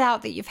finds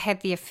out that you've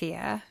had the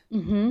affair,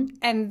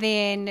 and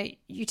then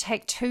you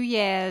take 2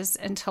 years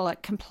until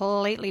it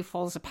completely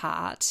falls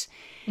apart.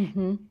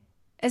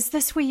 Is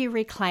this where you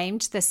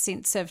reclaimed this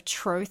sense of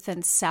truth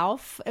and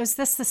self? Was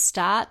this the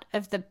start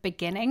of the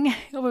beginning?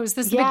 Or was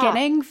this the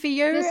beginning for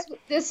you?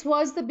 This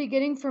was the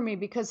beginning for me,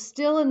 because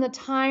still in the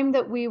time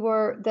that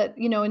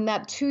in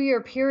that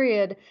 2-year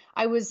period,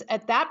 I was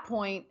at that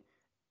point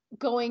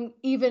going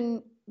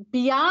even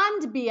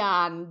beyond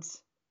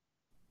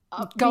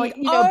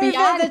going over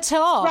beyond the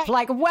top,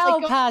 right,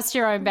 like past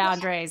your own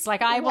boundaries.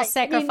 Like I will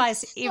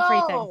sacrifice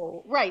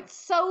everything. Right.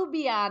 So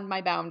beyond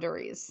my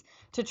boundaries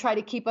to try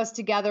to keep us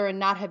together and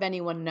not have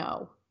anyone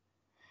know.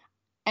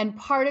 And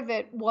part of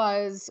it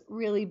was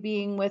really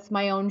being with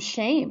my own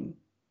shame.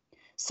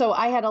 So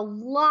I had a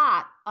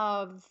lot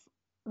of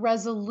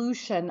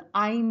resolution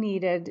I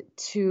needed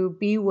to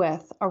be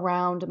with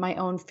around my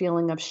own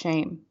feeling of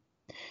shame,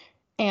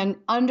 and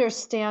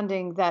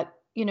understanding that,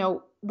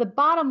 the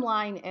bottom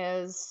line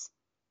is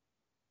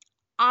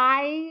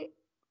I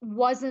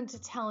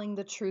wasn't telling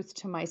the truth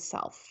to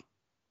myself.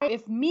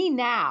 If me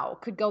now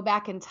could go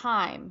back in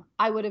time,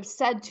 I would have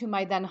said to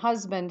my then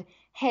husband,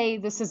 hey,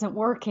 this isn't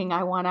working,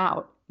 I want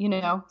out,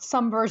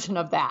 some version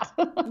of that.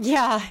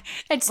 Yeah,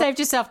 it saved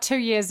yourself 2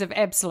 years of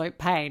absolute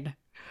pain.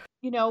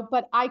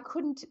 But I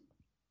couldn't,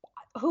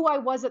 who I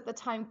was at the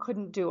time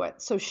couldn't do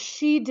it. So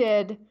she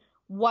did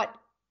what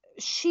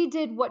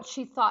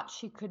she thought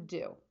she could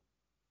do.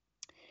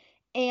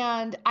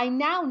 And I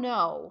now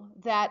know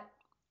that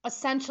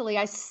essentially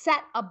I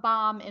set a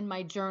bomb in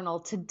my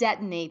journal to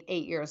detonate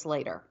 8 years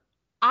later.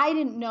 I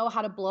didn't know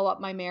how to blow up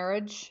my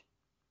marriage.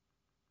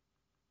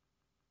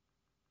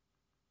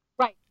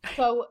 Right.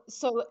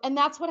 So, and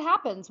that's what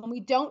happens when we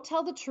don't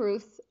tell the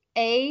truth.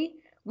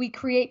 We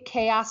create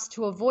chaos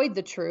to avoid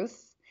the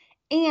truth.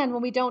 And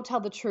when we don't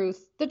tell the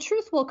truth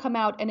will come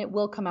out, and it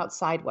will come out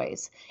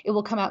sideways. It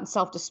will come out in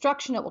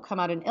self-destruction. It will come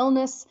out in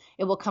illness.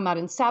 It will come out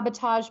in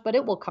sabotage, but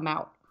it will come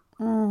out.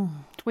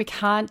 We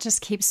can't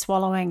just keep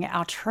swallowing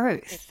our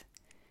truth.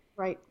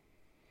 Right.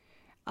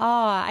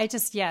 Oh,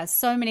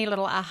 so many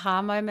little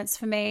aha moments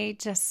for me,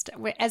 just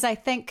as I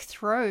think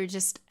through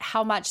just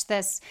how much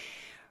this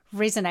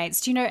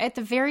resonates. Do you know, at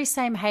the very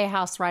same Hay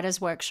House Writers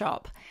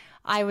Workshop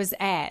I was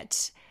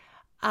at,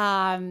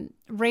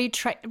 Reed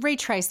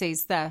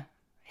Tracy's the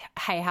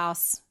Hay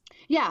House.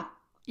 Yeah.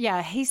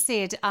 Yeah, he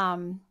said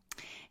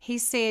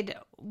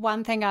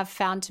one thing I've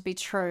found to be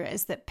true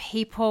is that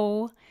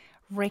people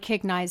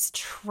recognize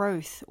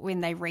truth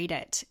when they read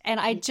it. And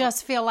I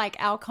just feel like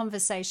our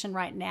conversation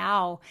right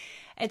now,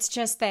 it's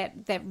just that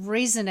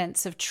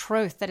resonance of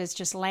truth that is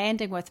just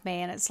landing with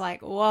me. And it's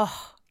like, whoa,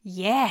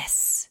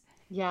 yes.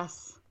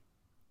 Yes.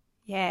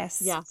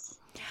 Yes. Yes.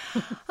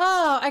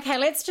 Oh, okay.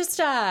 Let's just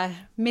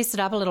mess it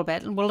up a little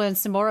bit and we'll learn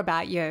some more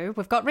about you.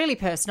 We've got really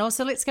personal,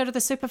 so let's go to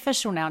the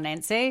superficial now,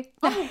 Nancy.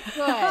 Oh,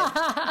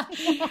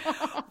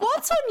 good.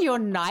 What's on your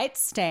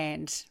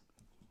nightstand?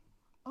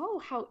 Oh,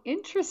 how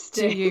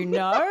interesting. Do you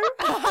know?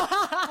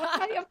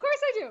 Okay, of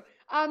course I do.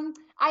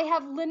 I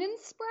have linen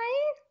spray.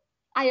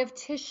 I have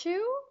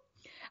tissue.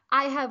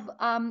 I have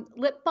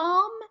lip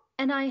balm,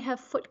 and I have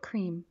foot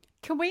cream.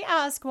 Can we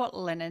ask what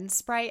linen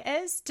spray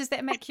is? Does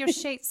that make your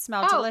sheets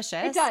smell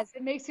delicious? It does.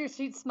 It makes your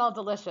sheets smell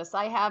delicious.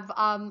 I have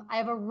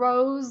a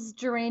rose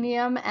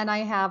geranium and I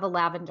have a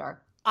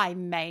lavender. I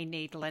may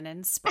need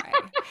linen spray.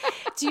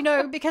 Do you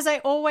know, because I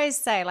always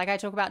say, like I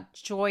talk about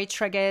joy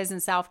triggers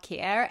and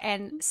self-care,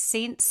 and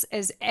scents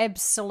is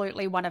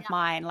absolutely one of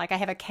mine. Like I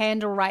have a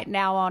candle right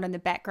now on in the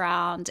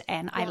background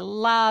and I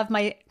love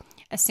my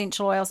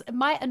essential oils. It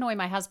might annoy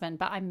my husband,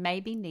 but I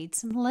maybe need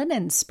some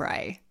linen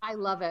spray. I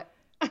love it.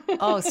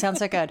 Oh, sounds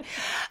so good.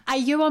 Are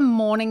you a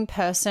morning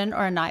person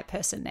or a night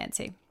person,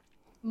 Nancy?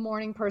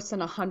 Morning person,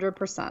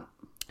 100%.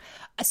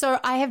 So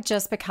I have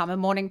just become a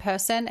morning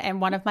person,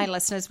 and one of my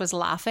listeners was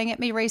laughing at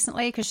me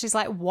recently because she's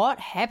like, what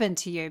happened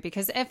to you?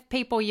 Because if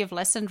people you've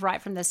listened right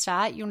from the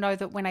start, you'll know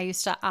that when I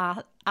used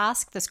to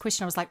ask this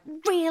question, I was like,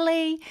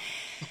 really?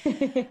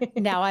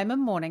 Now I'm a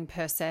morning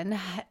person.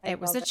 It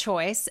was a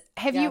choice.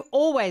 Have you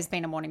always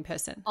been a morning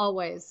person?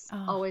 Always,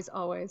 always,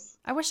 always.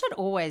 I wish I'd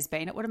always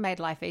been. It would have made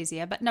life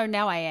easier, but no,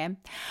 now I am.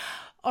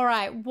 All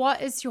right.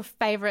 What is your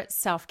favorite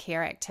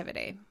self-care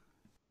activity?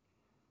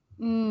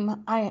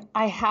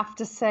 I have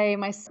to say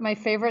my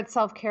favorite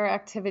self-care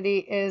activity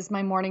is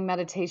my morning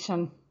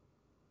meditation.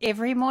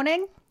 Every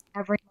morning?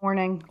 Every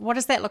morning. What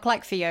does that look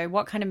like for you?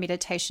 What kind of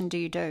meditation do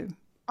you do?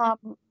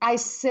 I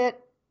sit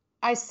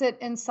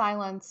in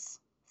silence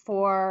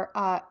for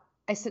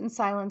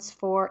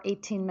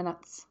 18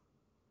 minutes.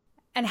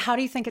 And how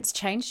do you think it's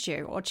changed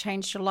you or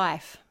changed your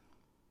life?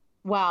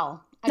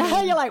 Wow. I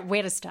mean, you're like,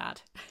 where to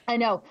start? I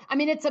know. I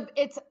mean, it's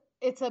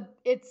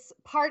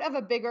part of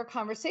a bigger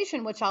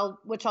conversation, which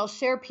I'll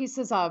share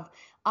pieces of,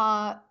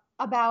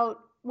 about,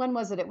 when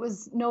was it? It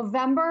was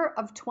November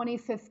of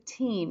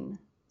 2015.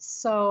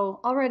 So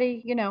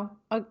already,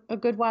 a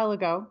good while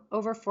ago,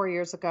 over 4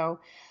 years ago,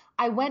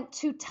 I went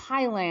to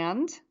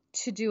Thailand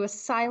to do a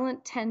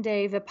silent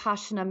 10-day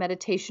Vipassana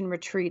meditation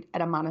retreat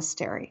at a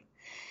monastery.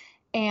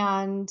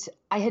 And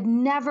I had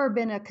never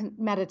been a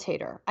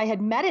meditator. I had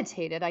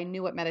meditated. I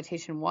knew what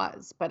meditation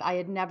was, but I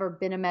had never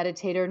been a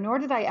meditator, nor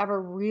did I ever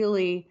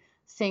really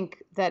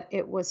think that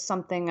it was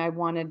something I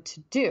wanted to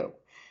do.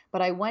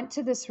 But I went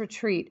to this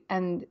retreat,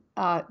 and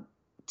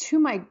to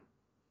my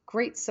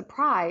great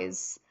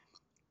surprise,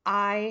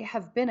 I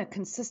have been a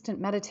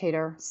consistent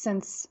meditator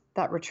since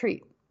that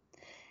retreat.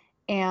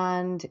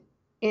 And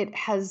it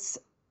has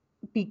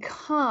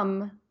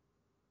become,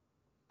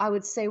 I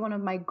would say, one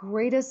of my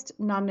greatest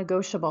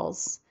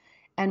non-negotiables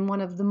and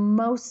one of the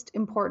most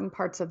important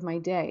parts of my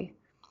day.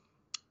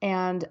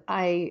 And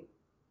I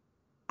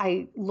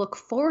look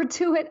forward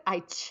to it.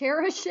 I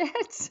cherish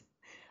it.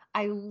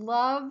 I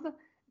love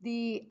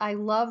the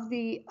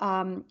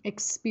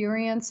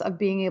experience of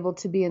being able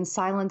to be in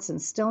silence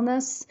and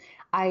stillness.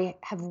 I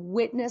have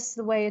witnessed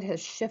the way it has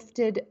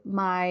shifted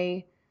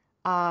my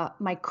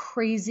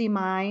crazy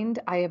mind.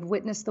 I have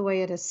witnessed the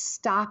way it has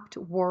stopped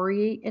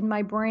worry in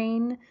my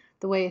brain,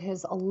 the way it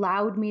has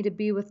allowed me to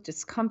be with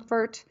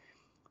discomfort,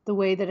 the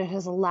way that it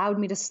has allowed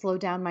me to slow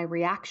down my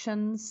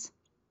reactions.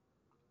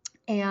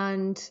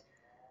 And,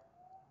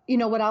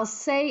 what I'll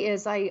say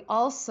is I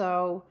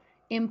also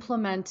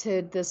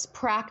implemented this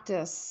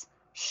practice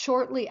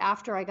shortly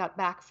after I got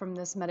back from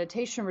this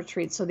meditation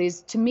retreat. So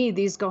to me,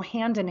 these go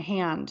hand in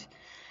hand.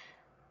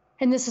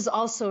 And this is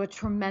also a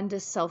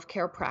tremendous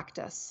self-care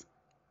practice.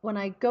 When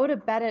I go to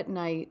bed at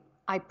night,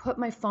 I put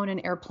my phone in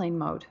airplane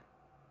mode.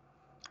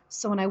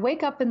 So when I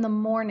wake up in the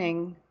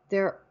morning,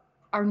 there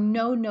are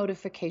no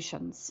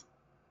notifications.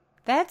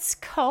 That's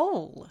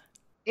cool.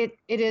 It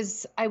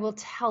is, I will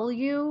tell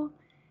you,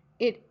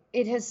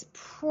 it has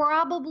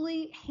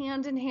probably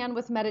hand in hand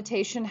with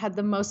meditation had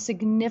the most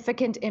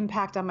significant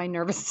impact on my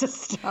nervous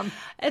system.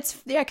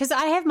 Because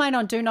I have mine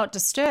on Do Not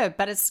Disturb,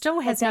 but it still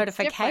has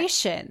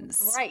notifications.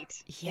 Different.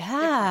 Right.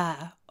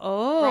 Yeah.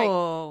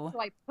 Oh. Right.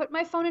 So I put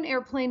my phone in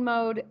airplane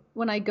mode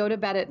when I go to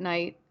bed at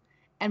night.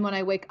 And when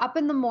I wake up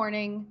in the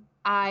morning,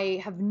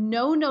 I have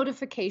no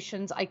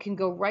notifications. I can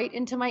go right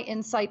into my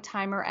Insight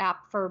Timer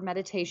app for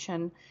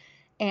meditation.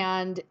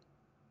 And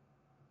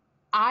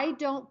I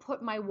don't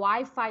put my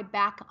Wi-Fi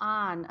back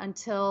on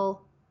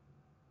until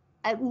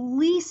at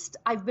least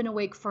I've been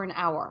awake for an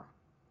hour.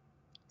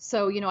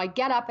 So, I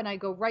get up and I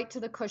go right to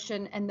the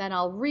cushion, and then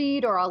I'll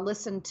read or I'll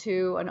listen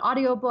to an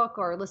audiobook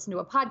or listen to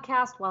a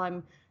podcast while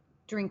I'm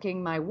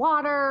drinking my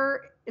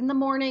water in the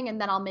morning, and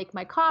then I'll make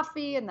my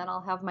coffee, and then I'll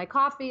have my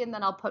coffee, and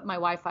then I'll put my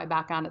Wi-Fi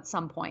back on at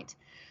some point.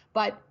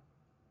 But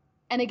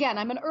And again,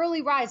 I'm an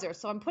early riser,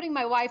 so I'm putting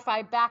my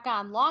Wi-Fi back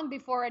on long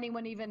before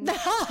anyone even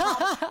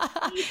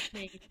sees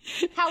me.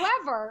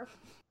 However,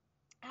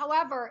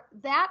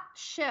 that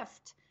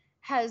shift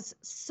has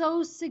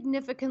so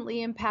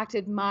significantly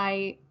impacted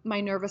my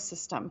nervous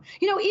system.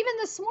 Even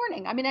this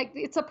morning, I mean,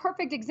 it's a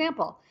perfect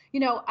example.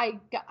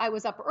 I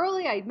was up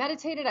early, I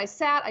meditated, I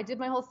sat, I did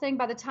my whole thing.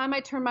 By the time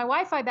I turned my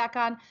Wi-Fi back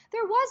on,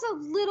 there was a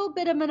little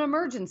bit of an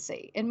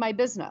emergency in my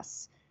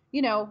business,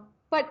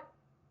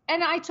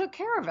 and I took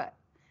care of it.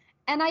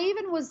 And I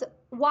even was,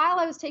 while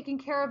I was taking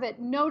care of it,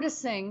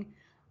 noticing,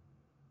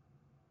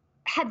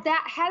 had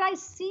I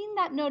seen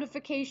that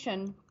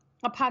notification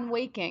upon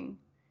waking,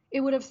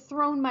 it would have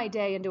thrown my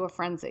day into a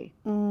frenzy.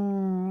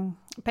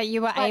 But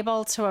you were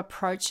able to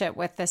approach it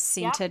with a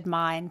centered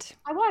mind.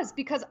 I was,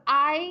 because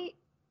I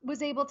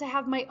was able to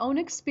have my own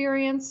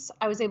experience.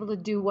 I was able to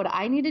do what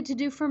I needed to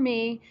do for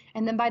me.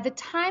 And then by the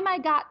time I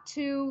got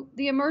to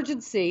the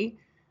emergency,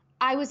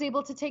 I was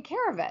able to take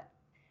care of it.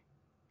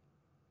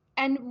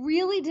 And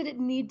really, did it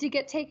need to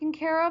get taken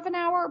care of an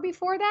hour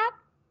before that?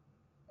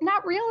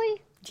 Not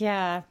really.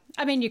 Yeah.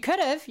 I mean, you could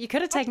have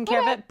taken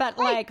care of it, but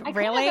right.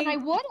 Really? And I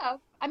would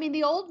have. I mean,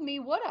 the old me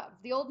would have.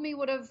 The old me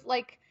would have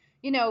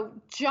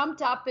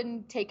jumped up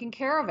and taken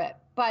care of it.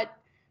 But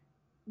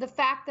the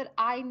fact that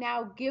I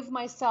now give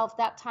myself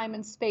that time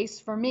and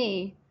space for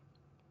me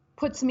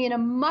puts me in a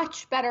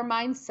much better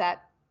mindset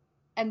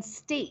and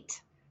state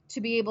to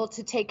be able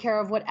to take care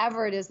of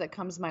whatever it is that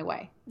comes my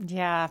way.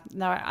 Yeah,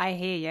 no, I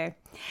hear you.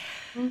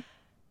 Mm-hmm.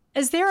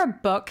 Is there a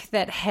book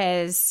that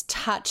has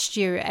touched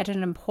you at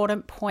an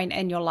important point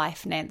in your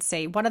life,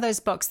 Nancy? One of those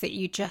books that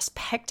you just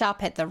picked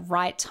up at the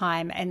right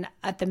time and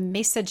the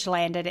message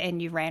landed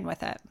and you ran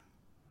with it?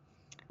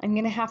 I'm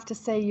going to have to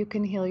say You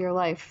Can Heal Your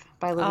Life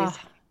by Louise.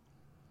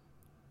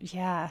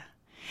 Yeah.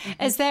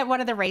 Mm-hmm. Is that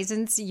one of the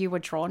reasons you were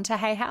drawn to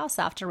Hay House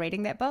after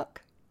reading that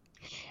book?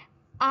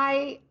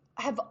 I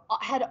had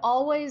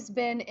always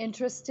been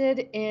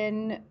interested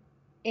in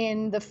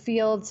the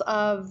fields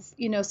of,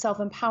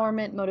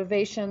 self-empowerment,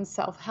 motivation,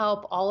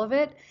 self-help, all of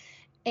it.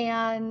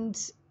 And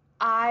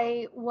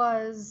I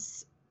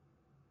was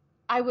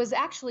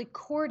actually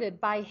courted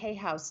by Hay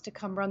House to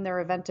come run their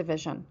event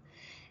division.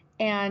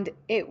 And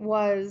it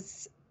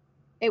was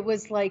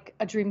like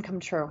a dream come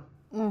true.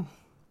 Mm.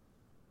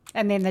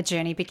 And then the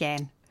journey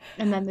began.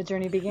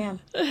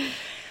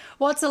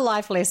 What's a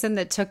life lesson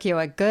that took you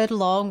a good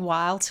long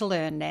while to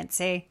learn,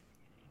 Nancy?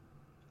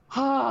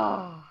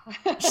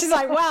 She's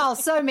like, wow,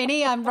 so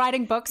many. I'm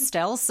writing books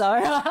still, so.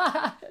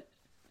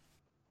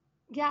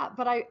 Yeah,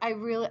 but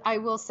I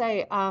will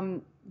say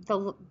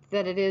that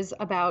it is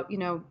about,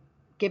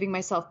 giving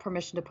myself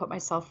permission to put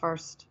myself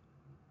first.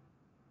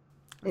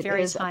 It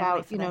is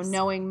about,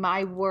 knowing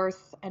my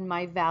worth and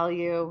my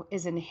value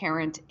is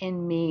inherent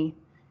in me,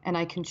 and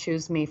I can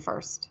choose me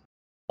first.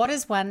 What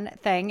is one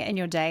thing in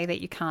your day that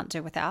you can't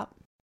do without?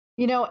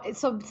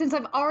 So since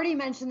I've already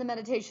mentioned the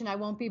meditation, I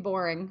won't be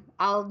boring.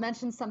 I'll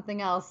mention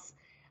something else.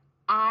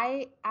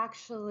 I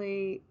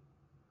actually,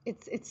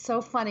 it's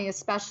so funny,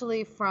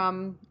 especially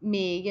from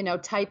me,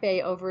 type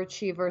A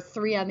overachiever,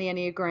 3 on the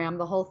Enneagram,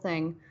 the whole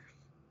thing.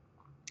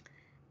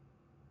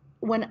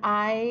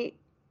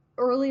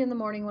 Early in the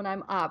morning when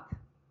I'm up,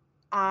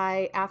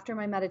 after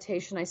my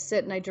meditation, I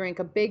sit and I drink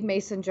a big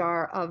mason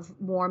jar of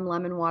warm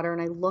lemon water and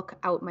I look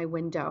out my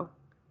window.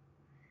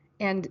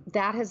 And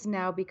that has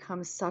now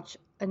become such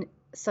an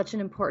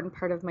important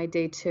part of my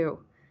day too,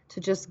 to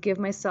just give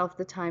myself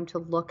the time to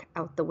look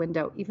out the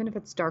window, even if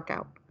it's dark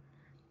out.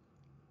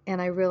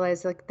 And I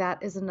realize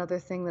that is another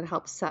thing that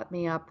helps set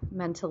me up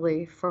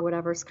mentally for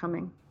whatever's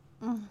coming.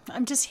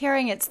 I'm just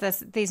hearing it's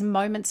these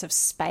moments of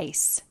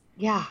space.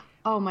 Yeah.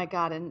 Oh my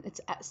God. And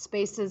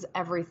space is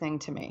everything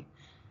to me.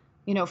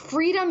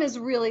 Freedom is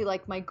really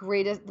my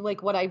greatest,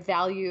 what I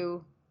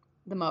value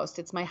the most.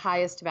 It's my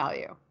highest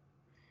value.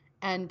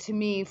 And to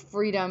me,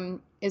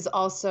 freedom is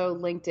also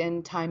linked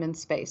in time and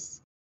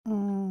space.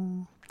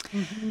 Mm.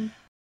 Mm-hmm.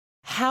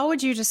 How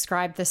would you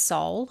describe the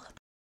soul?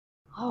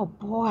 Oh,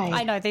 boy.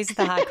 I know, these are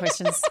the hard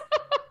questions.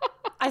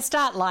 I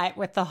start light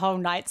with the whole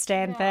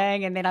nightstand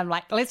thing, and then I'm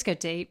like, let's go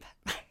deep.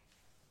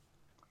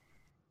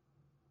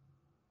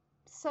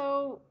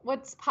 So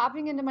what's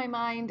popping into my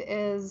mind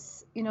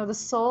is, the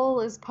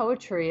soul is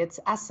poetry. It's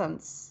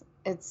essence.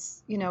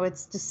 It's,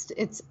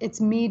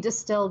 it's me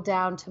distilled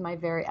down to my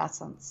very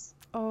essence.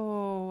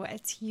 Oh,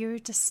 it's you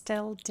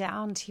distilled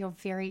down to your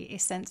very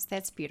essence.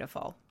 That's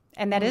beautiful.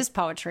 And that is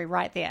poetry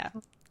right there.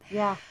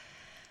 Yeah.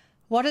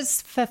 What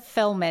does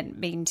fulfillment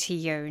mean to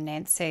you,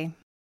 Nancy?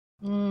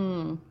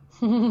 I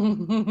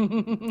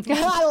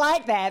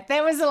like that.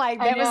 That was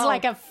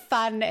like a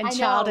fun and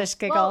childish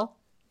giggle. Well,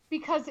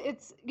 because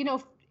it's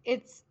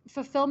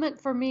fulfillment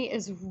for me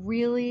is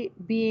really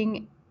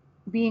being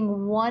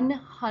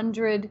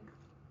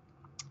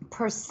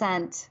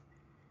 100%.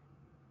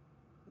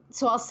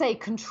 So I'll say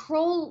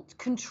controlled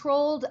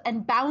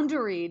and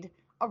boundaried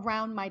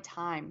around my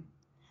time.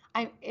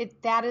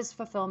 That is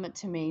fulfillment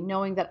to me,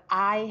 knowing that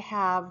I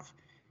have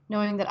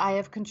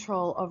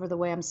control over the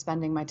way I'm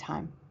spending my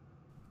time.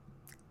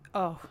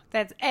 Oh,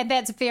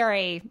 that's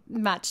very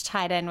much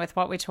tied in with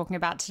what we're talking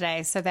about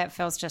today. So that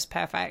feels just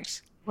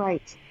perfect.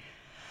 Right.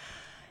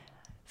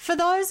 For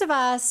those of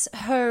us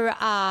who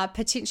are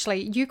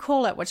potentially, you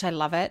call it, which I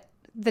love it,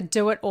 the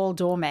do-it-all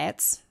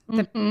doormats,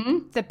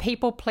 the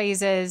people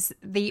pleasers,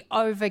 the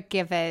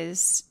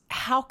overgivers,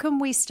 how can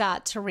we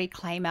start to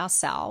reclaim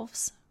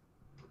ourselves?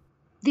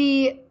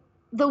 The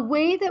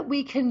way that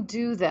we can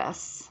do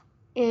this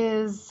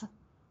is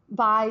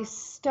by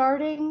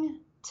starting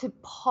to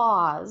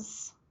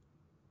pause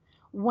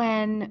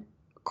when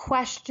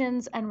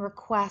questions and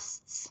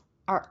requests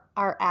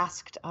are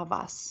asked of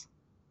us.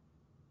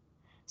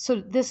 So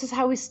this is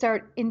how we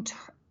start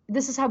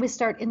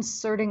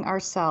inserting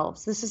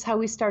ourselves. This is how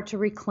we start to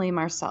reclaim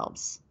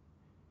ourselves.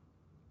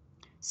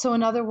 So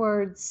in other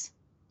words,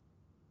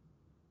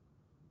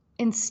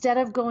 instead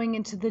of going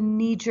into the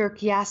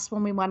knee-jerk yes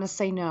when we want to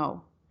say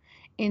no,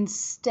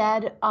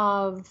 instead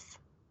of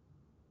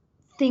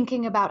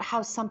thinking about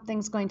how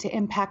something's going to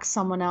impact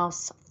someone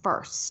else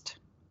first,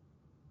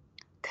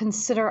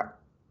 consider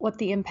what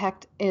the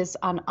impact is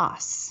on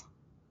us.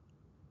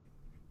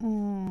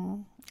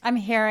 I'm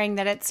hearing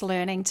that it's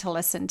learning to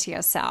listen to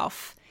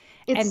yourself.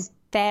 And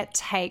that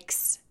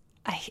takes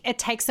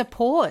a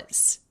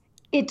pause.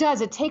 It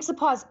does. It takes a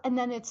pause. And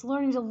then it's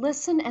learning to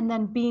listen and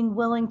then being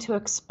willing to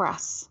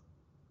express.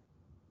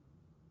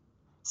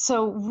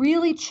 So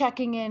really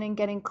checking in and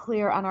getting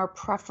clear on our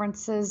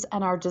preferences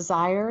and our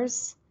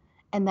desires,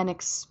 and then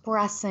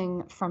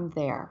expressing from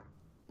there.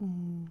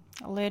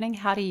 Learning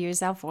how to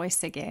use our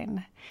voice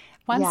again.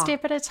 One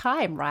step at a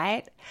time,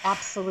 right?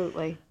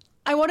 Absolutely.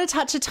 I want to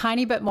touch a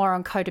tiny bit more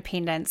on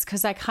codependence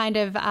because I kind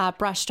of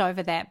brushed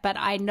over that, but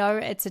I know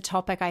it's a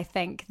topic I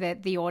think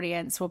that the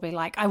audience will be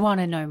like, I want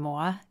to know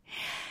more.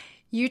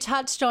 You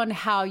touched on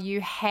how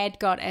you had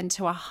got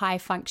into a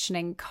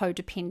high-functioning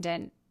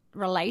codependent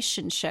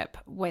relationship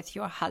with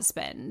your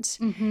husband.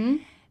 Mm-hmm.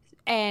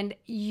 And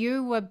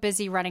you were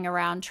busy running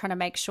around trying to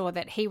make sure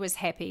that he was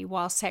happy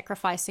while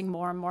sacrificing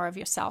more and more of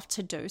yourself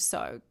to do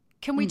so.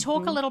 Can we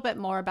talk a little bit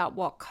more about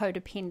what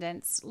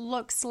codependence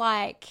looks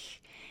like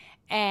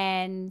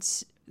and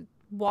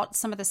what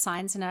some of the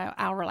signs in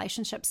our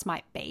relationships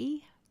might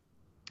be?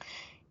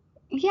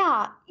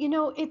 Yeah,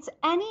 it's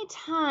any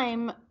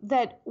time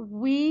that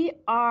we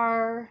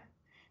are,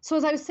 so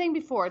as I was saying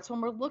before, it's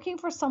when we're looking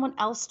for someone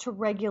else to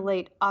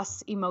regulate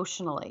us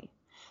emotionally.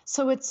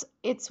 So it's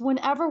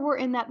whenever we're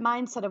in that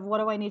mindset of what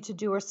do I need to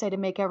do or say to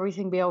make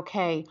everything be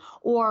okay?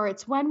 Or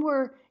it's when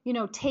we're,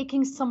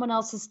 taking someone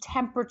else's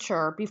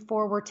temperature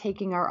before we're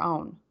taking our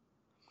own.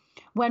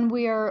 When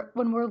we're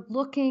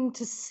looking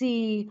to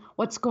see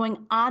what's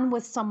going on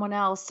with someone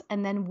else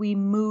and then we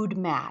mood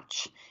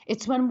match.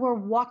 It's when we're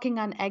walking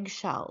on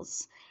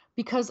eggshells,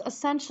 because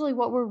essentially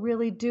what we're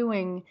really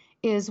doing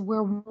is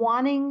we're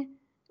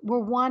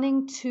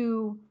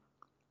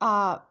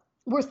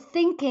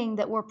thinking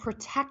that we're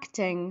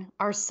protecting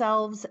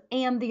ourselves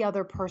and the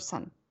other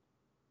person.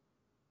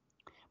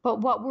 But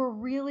what we're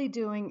really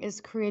doing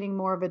is creating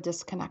more of a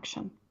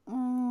disconnection.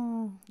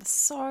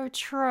 So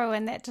true.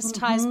 And that just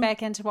ties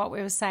back into what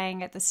we were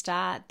saying at the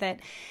start, that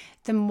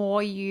the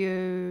more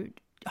you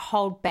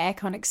hold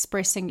back on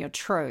expressing your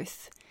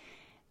truth,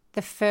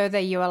 the further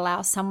you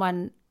allow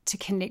someone to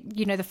connect,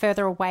 the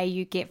further away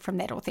you get from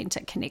that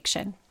authentic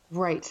connection.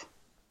 Right.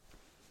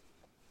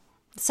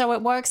 So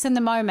it works in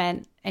the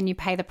moment and you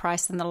pay the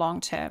price in the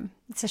long term.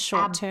 It's a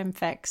short-term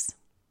fix.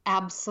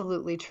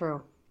 Absolutely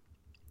true.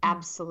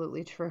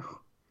 Absolutely true.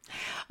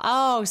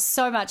 Oh,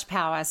 so much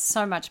power,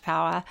 so much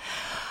power.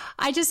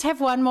 I just have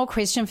one more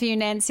question for you,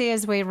 Nancy,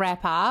 as we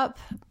wrap up.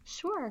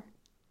 Sure.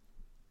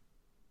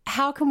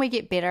 How can we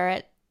get better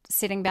at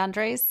setting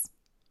boundaries?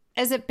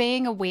 Is it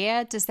being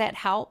aware? Does that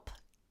help?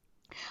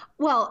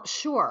 Well,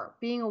 sure.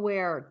 Being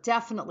aware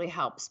definitely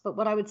helps. But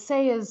what I would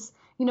say is,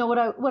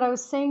 what I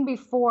was saying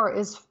before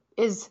is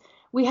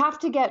we have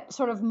to get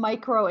sort of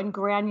micro and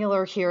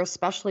granular here,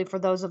 especially for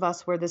those of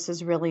us where this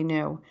is really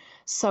new.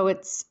 So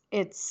it's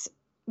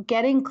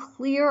getting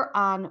clear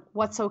on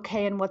what's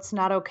okay and what's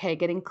not okay,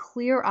 getting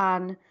clear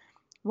on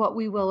what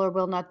we will or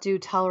will not do,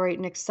 tolerate,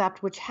 and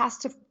accept, which has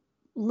to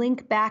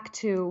link back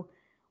to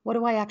what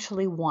do I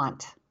actually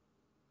want?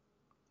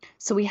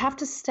 So we have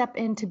to step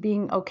into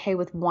being okay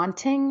with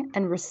wanting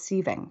and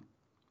receiving.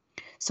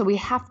 So we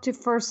have to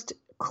first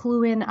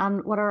clue in on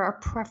what are our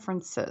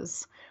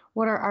preferences,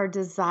 what are our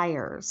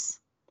desires.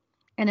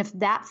 And if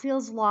that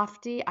feels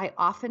lofty, I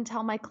often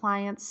tell my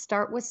clients,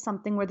 start with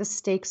something where the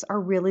stakes are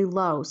really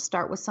low.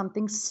 Start with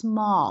something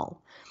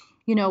small.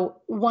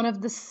 One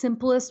of the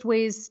simplest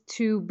ways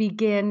to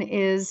begin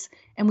is,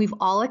 and we've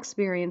all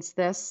experienced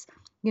this,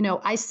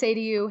 I say to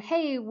you,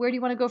 hey, where do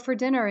you want to go for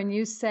dinner? And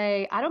you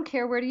say, I don't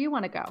care. Where do you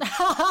want to go?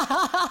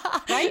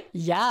 Right?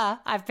 Yeah,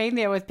 I've been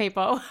there with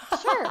people.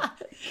 Sure.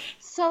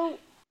 So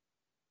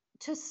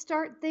to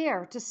start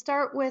there, to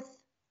start with,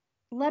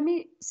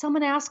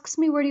 someone asks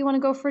me, where do you want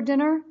to go for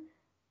dinner?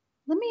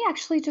 Let me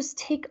actually just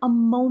take a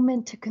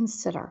moment to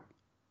consider.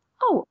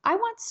 Oh, I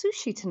want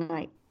sushi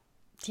tonight.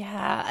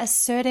 Yeah,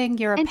 asserting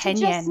your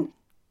opinion.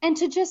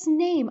 To just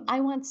name,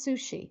 I want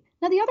sushi.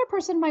 Now, the other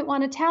person might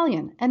want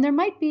Italian, and there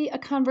might be a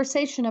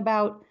conversation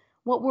about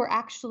what we're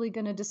actually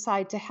going to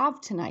decide to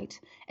have tonight.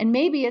 And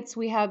maybe it's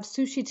we have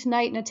sushi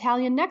tonight and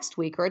Italian next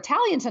week, or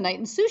Italian tonight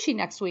and sushi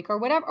next week, or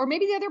whatever. Or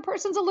maybe the other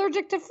person's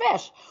allergic to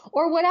fish,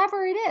 or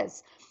whatever it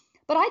is.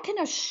 But I can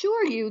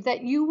assure you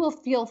that you will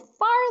feel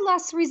far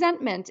less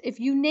resentment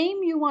if you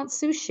name you want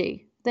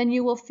sushi than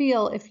you will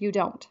feel if you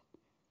don't.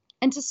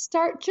 And to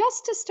start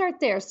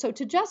there, so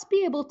to just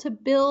be able to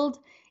build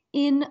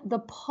in the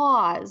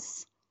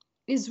pause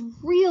is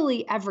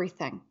really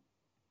everything.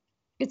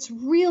 It's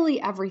really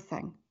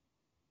everything.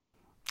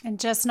 And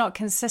just not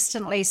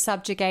consistently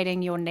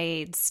subjugating your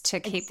needs to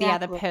keep the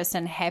other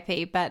person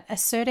happy, but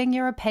asserting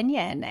your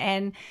opinion.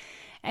 And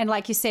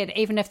like you said,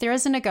 even if there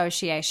is a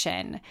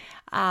negotiation,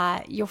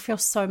 you'll feel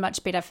so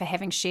much better for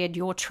having shared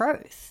your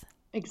truth.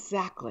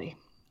 Exactly.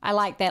 I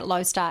like that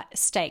low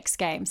stakes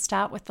game.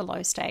 Start with the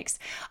low stakes.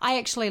 I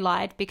actually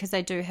lied because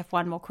I do have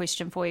one more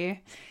question for you.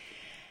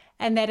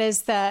 And that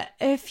is that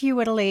if you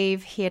were to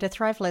leave Here to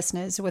Thrive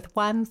listeners with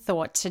one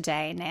thought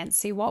today,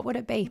 Nancy, what would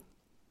it be?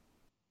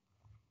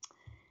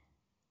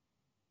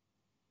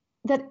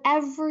 That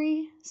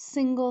every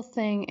single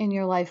thing in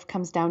your life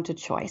comes down to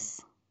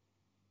choice.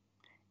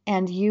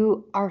 And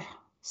you are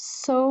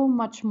so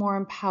much more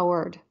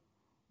empowered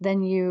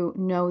than you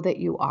know that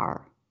you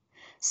are.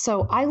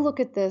 So I look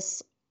at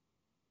this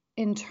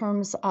in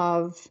terms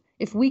of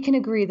if we can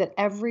agree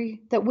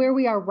that where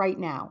we are right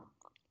now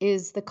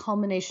is the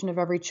culmination of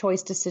every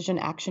choice, decision,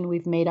 action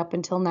we've made up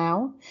until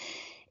now,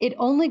 it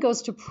only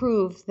goes to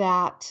prove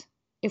that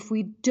if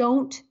we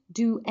don't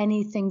do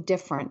anything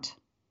different,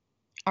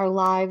 our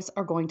lives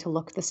are going to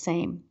look the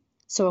same.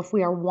 So if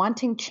we are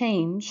wanting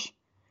change,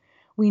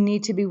 we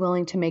need to be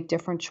willing to make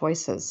different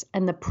choices.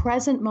 And the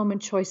present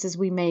moment choices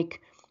we make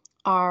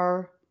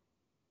are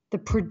the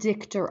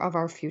predictor of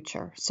our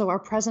future. So our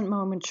present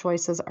moment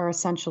choices are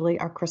essentially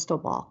our crystal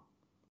ball.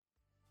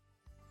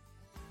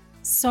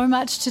 So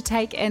much to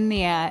take in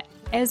there.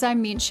 As I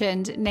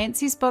mentioned,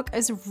 Nancy's book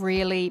is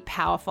really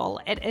powerful.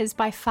 It is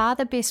by far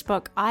the best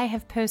book I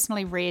have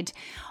personally read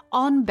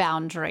on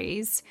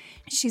boundaries.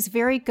 She's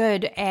very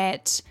good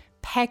at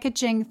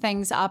packaging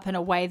things up in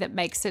a way that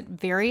makes it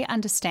very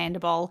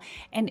understandable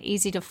and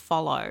easy to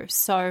follow.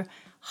 So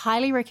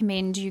highly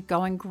recommend you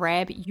go and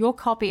grab your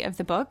copy of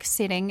the book,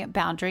 Setting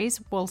Boundaries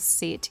Will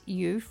Set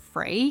You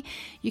Free.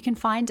 You can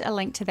find a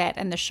link to that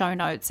in the show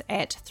notes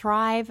at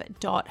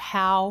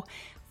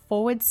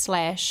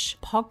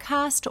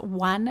thrive.how/podcast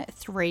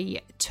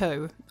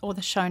 132 or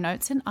the show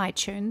notes in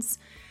iTunes.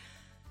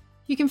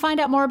 You can find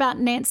out more about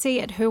Nancy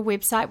at her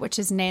website, which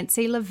is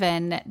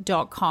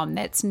nancylevin.com.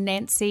 That's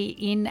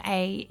Nancy,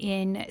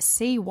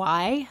 Nancy,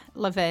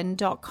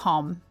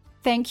 Levin.com.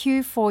 Thank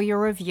you for your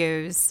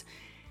reviews.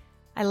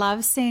 I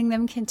love seeing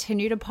them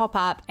continue to pop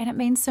up, and it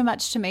means so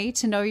much to me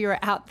to know you're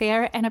out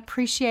there and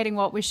appreciating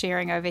what we're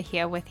sharing over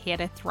here with Here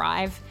to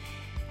Thrive.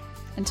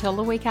 Until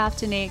the week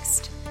after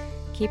next,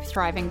 keep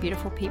thriving,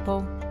 beautiful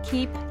people.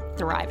 Keep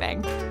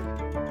thriving.